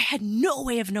that I had no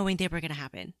way of knowing they were going to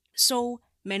happen. So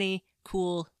many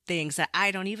cool things that I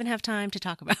don't even have time to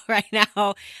talk about right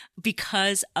now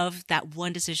because of that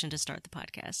one decision to start the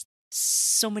podcast.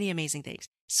 So many amazing things.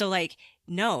 So like,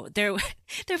 no, there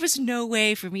was no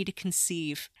way for me to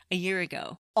conceive a year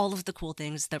ago all of the cool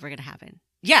things that were going to happen.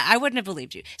 Yeah, I wouldn't have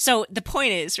believed you. So the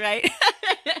point is, right?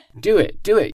 Do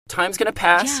it. Time's going to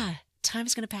pass. Yeah,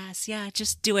 time's going to pass. Yeah,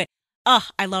 just do it. Oh,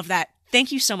 I love that.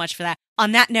 Thank you so much for that.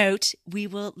 On that note, we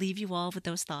will leave you all with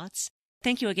those thoughts.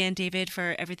 Thank you again, David,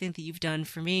 for everything that you've done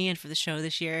for me and for the show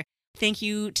this year. Thank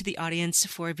you to the audience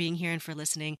for being here and for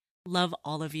listening. Love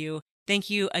all of you. Thank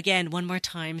you again one more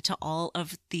time to all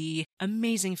of the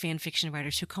amazing fan fiction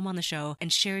writers who come on the show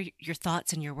and share your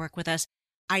thoughts and your work with us.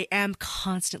 I am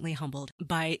constantly humbled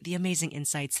by the amazing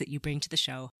insights that you bring to the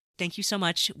show. Thank you so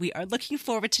much. We are looking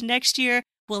forward to next year.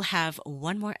 We'll have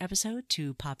one more episode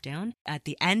to pop down at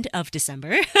the end of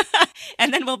December,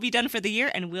 and then we'll be done for the year,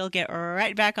 and we'll get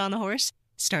right back on the horse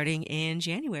starting in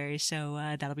January. So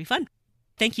that'll be fun.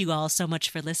 Thank you all so much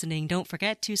for listening. Don't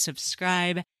forget to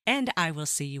subscribe, and I will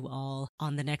see you all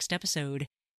on the next episode.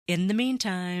 In the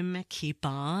meantime, keep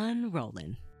on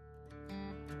rolling.